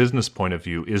economic and business point of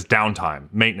view is downtime,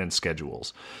 maintenance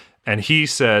schedules. And he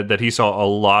said that he saw a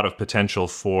lot of potential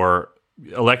for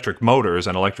electric motors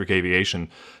and electric aviation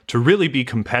to really be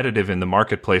competitive in the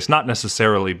marketplace, not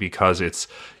necessarily because it's,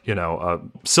 a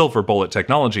silver bullet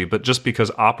technology, but just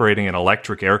because operating an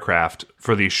electric aircraft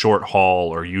for these short haul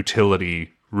or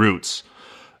utility routes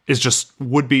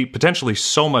would be potentially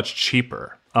so much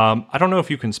cheaper. I don't know if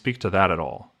you can speak to that at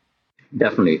all.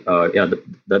 Definitely.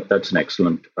 That's an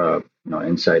excellent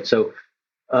insight. So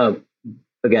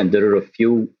again, there are a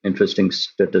few interesting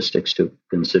statistics to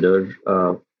consider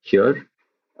here.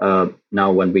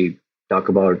 Now, when we talk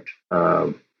about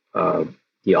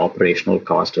the operational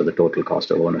cost or the total cost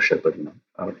of ownership,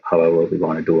 or however we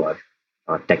want to do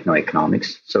our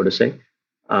techno-economics, so to say,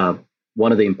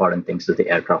 one of the important things is the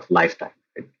aircraft lifetime.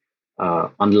 Right?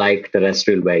 Unlike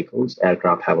terrestrial vehicles,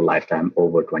 aircraft have a lifetime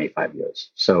over 25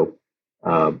 years. So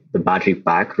the battery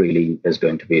pack really is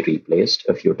going to be replaced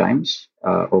a few times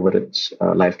over its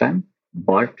lifetime.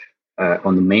 But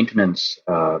on the maintenance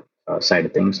side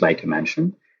of things, like you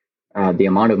mentioned, the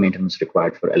amount of maintenance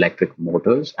required for electric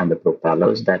motors and the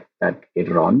propellers that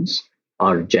it runs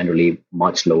are generally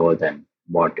much lower than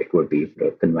what it would be for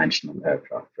a conventional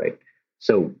aircraft, right?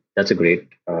 So that's a great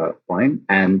point.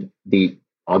 And the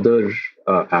other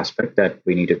aspect that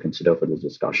we need to consider for this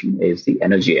discussion is the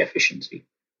energy efficiency.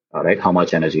 Right? How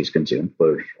much energy is consumed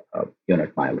per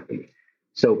unit mile, really.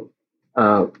 So,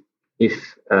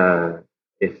 if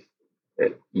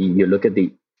you look at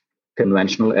the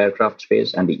conventional aircraft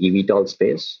space and the EVTOL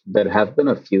space, there have been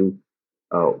a few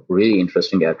really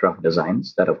interesting aircraft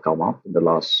designs that have come up in the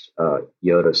last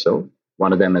year or so.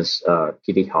 One of them is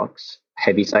Kitty Hawk's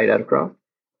heavy-side aircraft.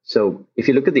 So, if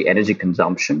you look at the energy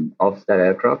consumption of that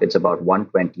aircraft, it's about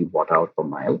 120 watt-hour per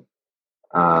mile.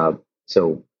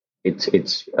 So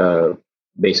it's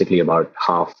basically about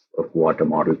half of what a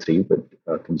Model 3 would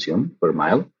consume per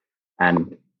mile.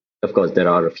 And of course, there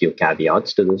are a few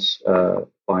caveats to this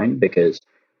point because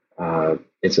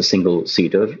it's a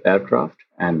single-seater aircraft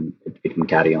and it can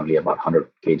carry only about 100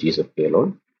 kgs of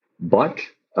payload. But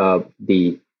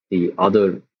the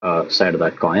other side of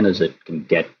that coin is it can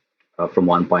get from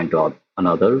one point to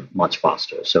another much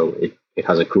faster. So it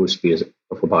has a cruise speed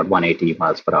of about 180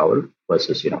 miles per hour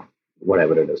versus,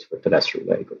 whatever it is for terrestrial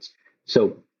vehicles.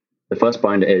 So the first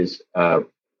point is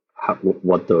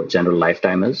what the general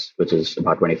lifetime is, which is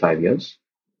about 25 years.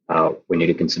 we need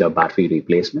to consider battery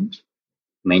replacement.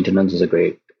 Maintenance is a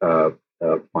great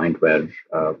point where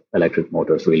electric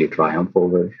motors really triumph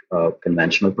over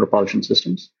conventional propulsion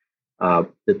systems.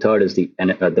 The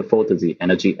fourth is the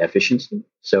energy efficiency.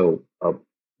 So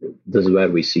this is where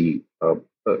we see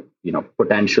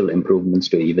potential improvements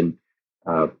to even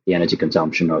the energy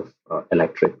consumption of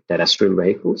electric terrestrial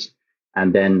vehicles.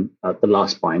 And then the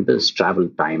last point is travel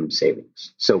time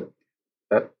savings. So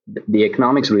the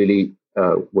economics really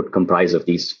would comprise of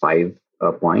these five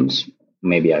points.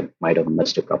 Maybe I might have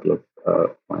missed a couple of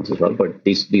points as well, but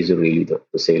these are really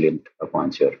the salient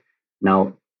points here.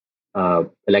 Now,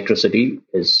 electricity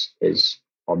is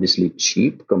obviously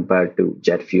cheap compared to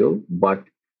jet fuel, but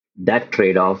that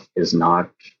trade-off is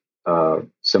not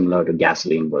similar to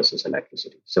gasoline versus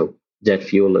electricity. So jet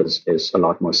fuel is a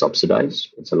lot more subsidized.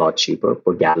 It's a lot cheaper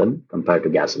per gallon compared to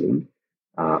gasoline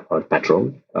or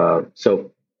petrol.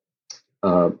 So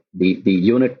the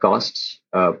unit costs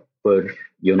per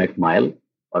unit mile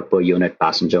or per unit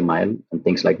passenger mile and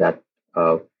things like that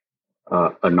are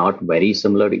not very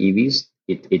similar to EVs.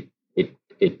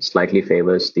 It slightly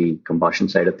favors the combustion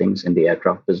side of things in the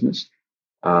aircraft business,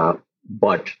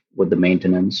 but with the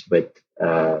maintenance, with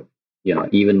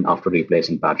even after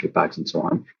replacing battery packs and so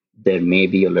on, there may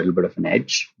be a little bit of an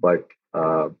edge. But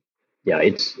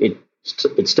it's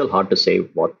still hard to say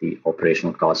what the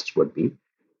operational costs would be.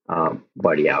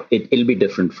 But yeah, it'll be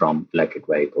different from electric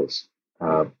vehicles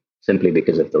simply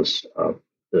because of those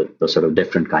the sort of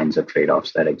different kinds of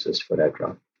trade-offs that exist for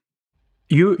aircraft.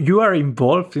 You are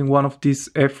involved in one of these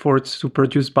efforts to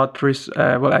produce batteries.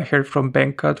 Well, I heard from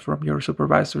Venkat, from your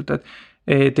supervisor, that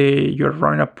you're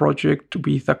running a project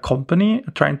with a company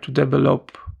trying to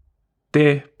develop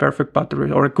the perfect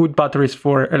batteries or good batteries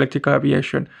for electrical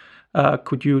aviation.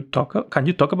 Can you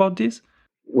talk about this?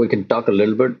 We can talk a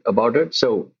little bit about it.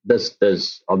 So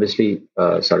there's obviously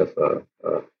sort of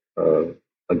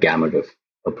a gamut of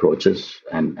approaches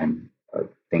and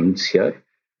things here.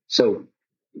 So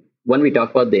when we talk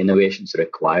about the innovations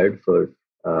required for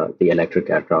the electric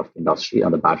aircraft industry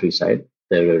on the battery side,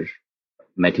 there are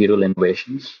material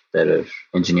innovations, there are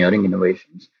engineering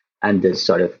innovations, and there's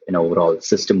sort of an overall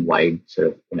system-wide sort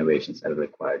of innovations that are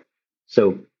required.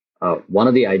 So one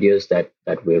of the ideas that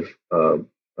we're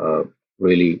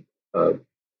really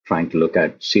trying to look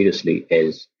at seriously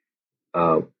is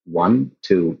one,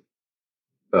 to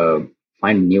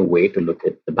find a new way to look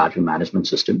at the battery management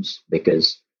systems,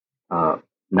 because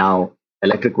now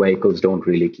electric vehicles don't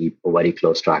really keep a very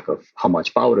close track of how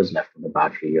much power is left in the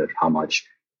battery or how much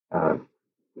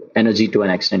energy, to an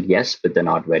extent, yes, but they're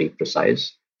not very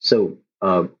precise. So,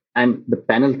 and the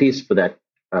penalties for that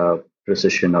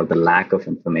precision or the lack of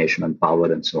information on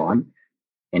power and so on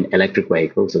in electric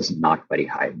vehicles is not very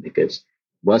high, because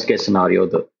worst case scenario,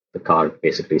 the car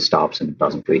basically stops and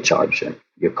doesn't recharge, and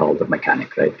you call the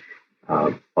mechanic, right?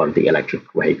 Or the electric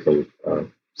vehicle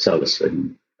service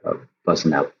and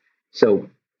personnel. So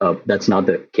that's not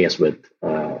the case with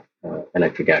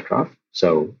electric aircraft.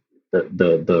 So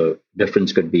the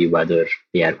difference could be whether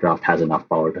the aircraft has enough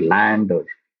power to land, or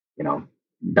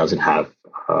does it have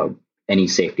any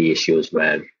safety issues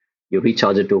where you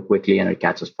recharge it too quickly and it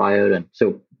catches fire. And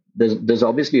so there's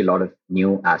obviously a lot of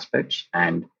new aspects,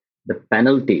 and the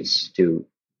penalties to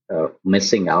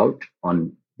missing out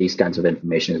on these kinds of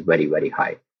information is very, very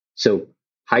high. So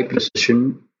high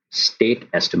precision state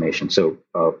estimation. So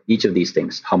each of these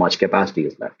things: how much capacity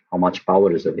is left, how much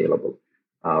power is available,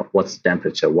 what's the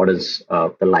temperature, what is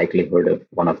the likelihood of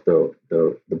one of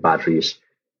the batteries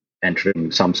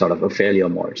entering some sort of a failure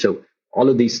mode. So all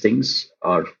of these things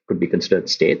could be considered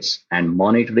states, and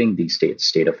monitoring these states,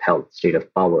 state of health, state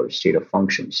of power, state of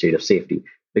function, state of safety,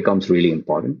 becomes really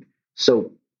important.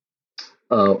 So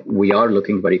we are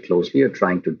looking very closely at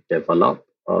trying to develop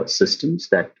systems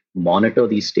that monitor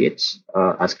these states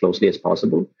as closely as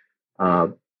possible,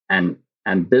 and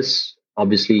this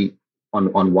obviously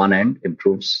on one end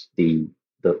improves the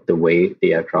way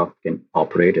the aircraft can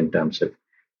operate in terms of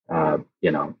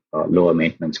lower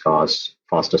maintenance costs,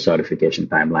 faster certification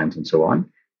timelines, and so on.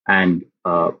 And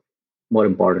more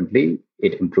importantly,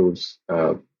 it improves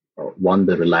one,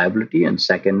 the reliability, and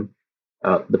second,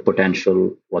 the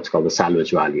potential, what's called the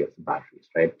salvage value of the batteries,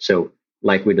 right? So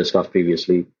like we discussed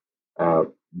previously,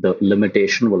 the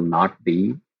limitation will not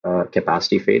be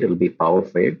capacity fade, it'll be power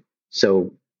fade.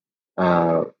 So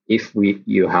if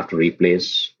you have to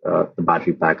replace the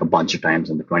battery pack a bunch of times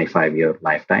in the 25-year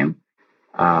lifetime,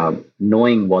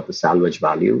 knowing what the salvage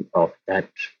value of that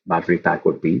battery pack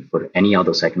would be for any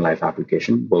other second life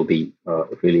application will be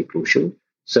really crucial.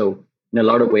 So in a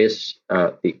lot of ways,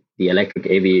 the electric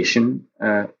aviation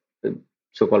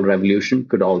so-called revolution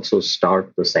could also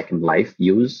start the second life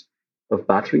use of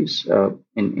batteries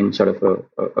in sort of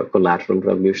a collateral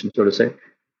revolution, so to say.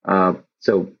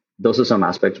 So those are some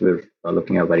aspects we're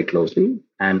looking at very closely.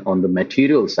 And on the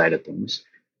material side of things,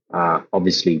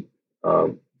 obviously,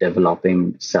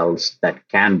 developing cells that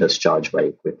can discharge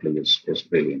very quickly is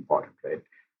really important, right?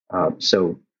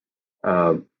 So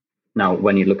now,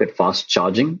 when you look at fast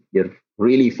charging, you're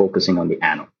really focusing on the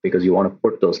anode because you want to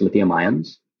put those lithium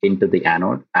ions into the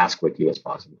anode as quickly as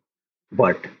possible.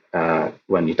 But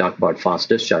when you talk about fast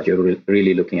discharge, you're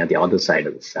really looking at the other side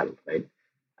of the cell, right?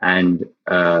 And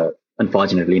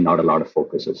unfortunately, not a lot of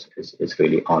focus is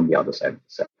really on the other side of the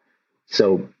cell.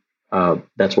 So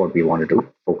that's what we want to do: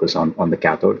 focus on the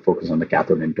cathode, focus on the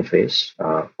cathode interface,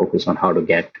 focus on how to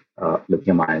get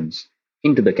lithium ions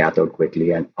into the cathode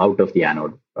quickly and out of the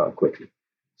anode quickly.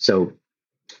 So,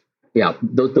 yeah,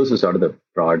 those are sort of the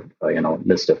broad,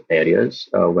 list of areas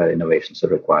where innovations are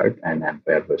required and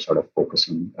where we're sort of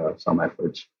focusing some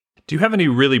efforts. Do you have any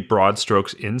really broad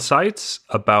strokes insights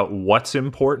about what's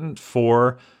important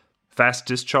for fast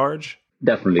discharge?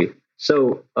 Definitely.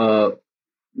 So,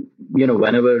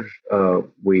 whenever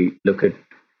we look at,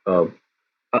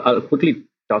 I'll quickly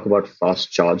talk about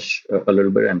fast charge a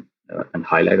little bit and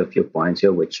highlight a few points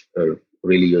here, which are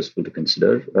really useful to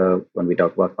consider when we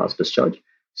talk about fast discharge.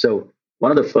 So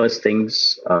one of the first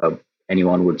things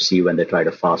anyone would see when they try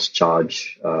to fast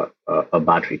charge a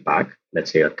battery pack,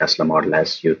 let's say a Tesla Model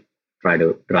S, you try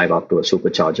to drive up to a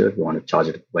supercharger, you want to charge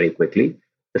it very quickly.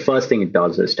 The first thing it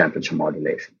does is temperature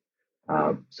modulation.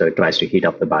 So it tries to heat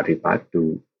up the battery pack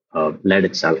to let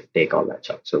itself take all that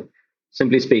charge. So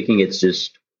simply speaking, it's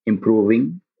just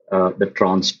improving the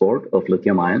transport of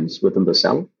lithium ions within the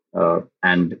cell.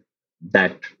 And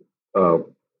that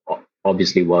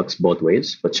obviously works both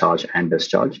ways for charge and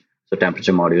discharge. So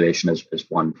temperature modulation is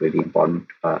one really important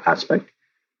aspect.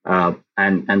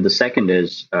 And the second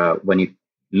is when you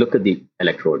look at the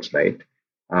electrodes, right?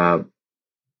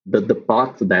 The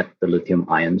path that the lithium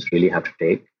ions really have to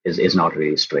take is not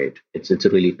really straight. It's a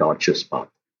really tortuous path.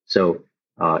 So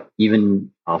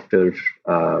even after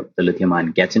the lithium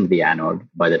ion gets into the anode,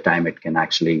 by the time it can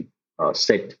actually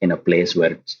sit in a place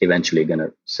where it's eventually going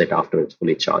to sit after it's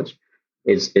fully charged,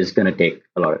 is going to take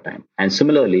a lot of time. And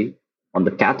similarly, on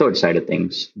the cathode side of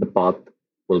things, the path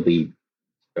will be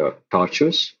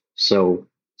tortuous. So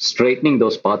straightening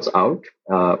those paths out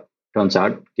turns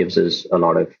out gives us a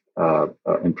lot of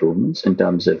improvements in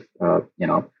terms of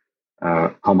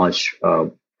how much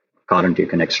current you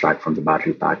can extract from the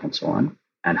battery pack and so on,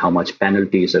 and how much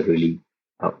penalties are really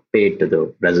paid to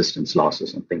the resistance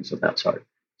losses and things of that sort.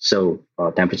 So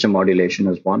temperature modulation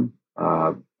is one,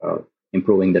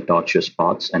 improving the tortuous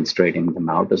paths and straightening them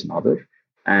out is another.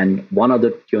 And one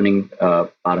other tuning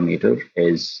parameter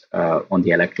is on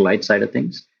the electrolyte side of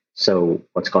things. So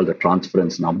what's called the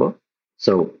transference number.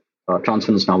 So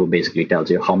transference number basically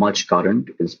tells you how much current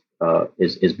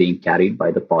is being carried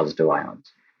by the positive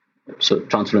ions. So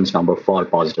transference number for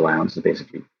positive ions is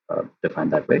basically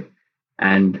defined that way.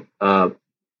 And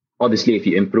obviously, if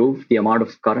you improve the amount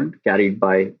of current carried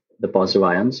by the positive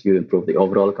ions, you improve the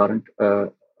overall current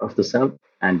of the cell,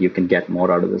 and you can get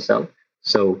more out of the cell.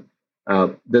 So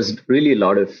there's really a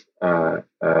lot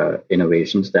of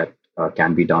innovations that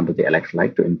can be done to the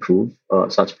electrolyte to improve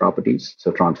such properties.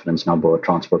 So transference number,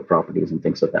 transport properties, and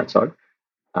things of that sort.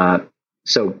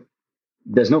 So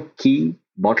there's no key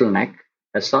bottleneck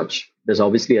as such. There's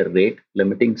obviously a rate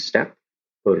limiting step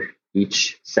for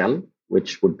each cell,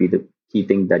 which would be the key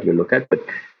thing that you look at. But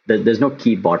there's no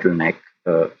key bottleneck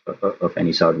of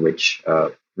any sort which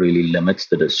really limits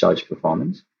the discharge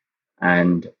performance.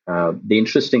 And the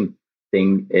interesting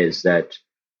thing is that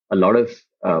a lot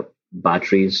of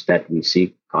batteries that we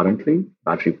see currently,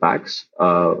 battery packs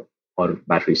or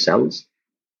battery cells,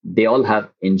 they all have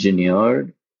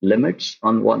engineered limits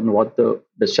on what the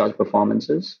discharge performance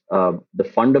is. The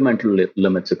fundamental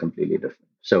limits are completely different.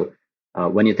 So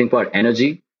when you think about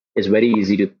energy, it's very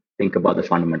easy to think about the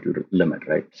fundamental limit,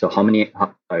 right? So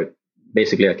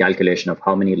basically a calculation of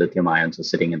how many lithium ions are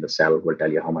sitting in the cell will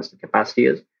tell you how much the capacity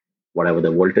is, whatever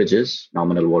the voltage is,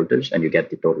 nominal voltage, and you get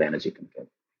the total energy content.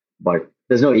 But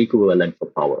there's no equivalent for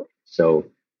power. So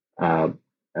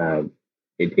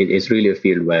it's really a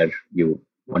field where you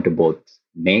want to both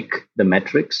make the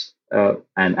metrics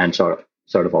and sort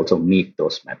of also meet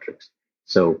those metrics.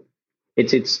 So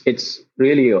it's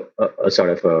really a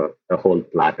sort of a whole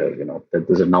platter. That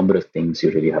there's a number of things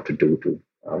you really have to do to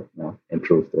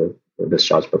improve the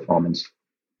discharge performance.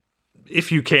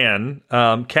 If you can,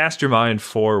 cast your mind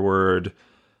forward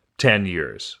 10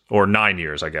 years or 9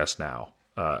 years, I guess now,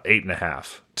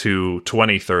 8.5 to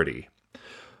 2030.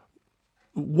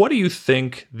 what do you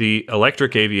think the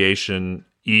electric aviation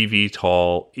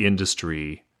EVTOL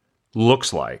industry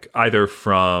looks like, either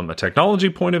from a technology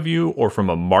point of view or from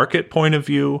a market point of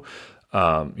view,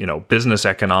 business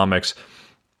economics?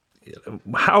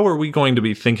 How are we going to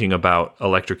be thinking about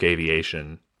electric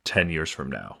aviation 10 years from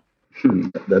now?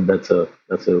 That's a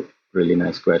really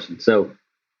nice question. So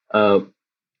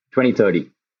 2030,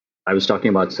 I was talking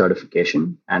about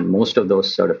certification, and most of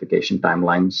those certification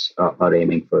timelines are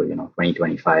aiming for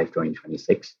 2025,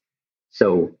 2026.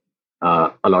 So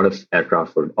a lot of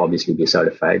aircraft would obviously be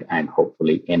certified and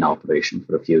hopefully in operation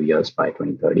for a few years by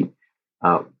 2030.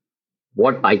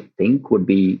 What I think would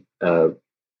be a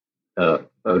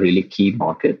really key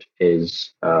market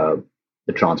is the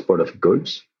transport of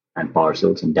goods and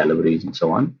parcels and deliveries and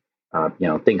so on.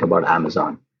 Think about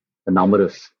Amazon. The number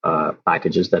of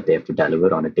packages that they have to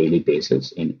deliver on a daily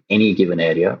basis in any given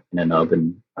area in an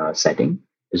urban setting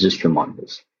is just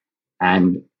humongous.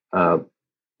 And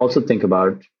also think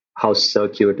about how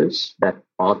circuitous that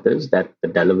path is that the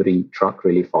delivery truck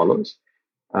really follows.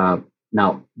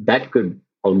 Now, that could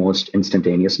almost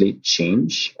instantaneously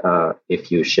change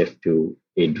if you shift to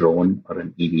a drone or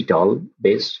an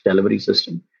EVTOL-based delivery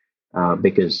system,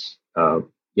 because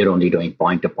you're only doing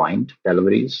point-to-point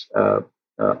deliveries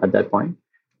at that point.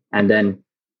 And then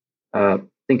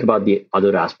think about the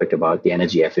other aspect about the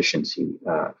energy efficiency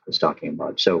I was talking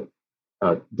about. So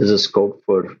there's a scope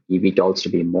for EVTOLs to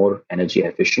be more energy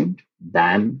efficient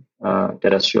than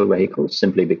terrestrial vehicles,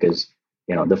 simply because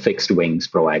the fixed wings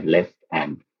provide lift,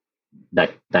 and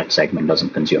that segment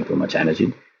doesn't consume too much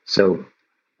energy. So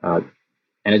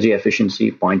energy efficiency,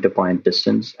 point-to-point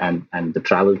distance, and the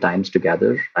travel times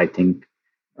together, I think,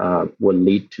 will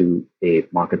lead to a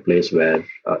marketplace where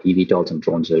EVTOLs and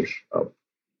drones are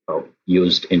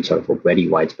used in sort of a very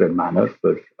widespread manner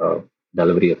for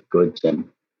delivery of goods and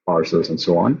parcels and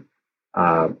so on.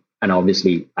 And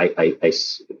obviously, I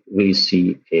really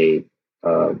see a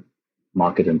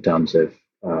market in terms of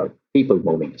people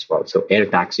moving as well. So air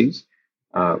taxis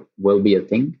will be a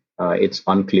thing. It's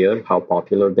unclear how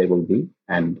popular they will be,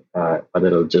 and whether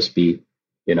it'll just be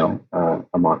a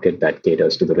market that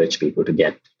caters to the rich people to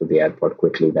get to the airport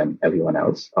quickly than everyone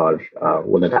else, or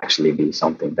will it actually be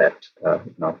something that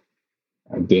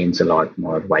gains a lot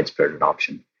more widespread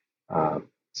adoption?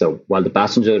 So while the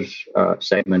passenger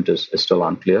segment is still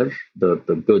unclear,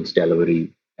 the goods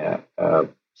delivery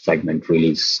segment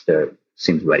really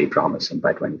seems very promising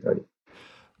by 2030.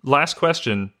 Last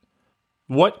question.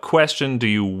 What question do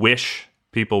you wish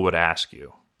people would ask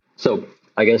you? So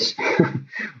I guess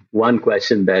one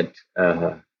question that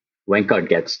Venkat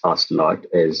gets asked a lot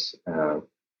is,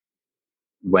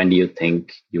 when do you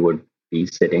think you would be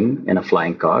sitting in a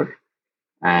flying car?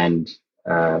 And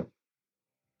I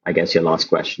guess your last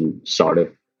question sort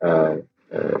of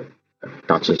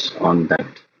touches on that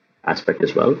aspect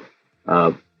as well.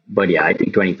 But yeah, I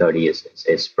think 2030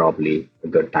 is probably a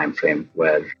good time frame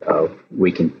where we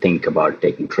can think about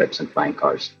taking trips in flying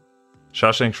cars.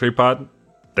 Shashank Sripad,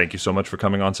 thank you so much for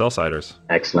coming on Cellsiders.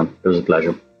 Excellent. It was a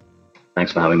pleasure.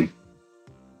 Thanks for having me.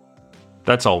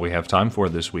 That's all we have time for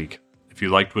this week. If you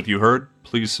liked what you heard,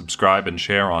 please subscribe and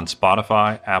share on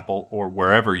Spotify, Apple, or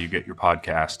wherever you get your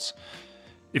podcasts.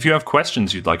 If you have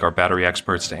questions you'd like our battery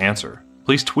experts to answer,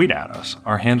 please tweet at us.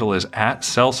 Our handle is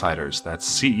 @Cellsiders. That's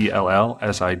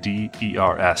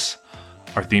CELLSIDERS.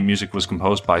 Our theme music was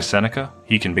composed by Seneca.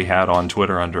 He can be had on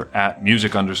Twitter under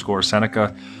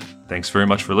 @music_Seneca. Thanks very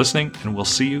much for listening, and we'll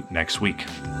see you next week.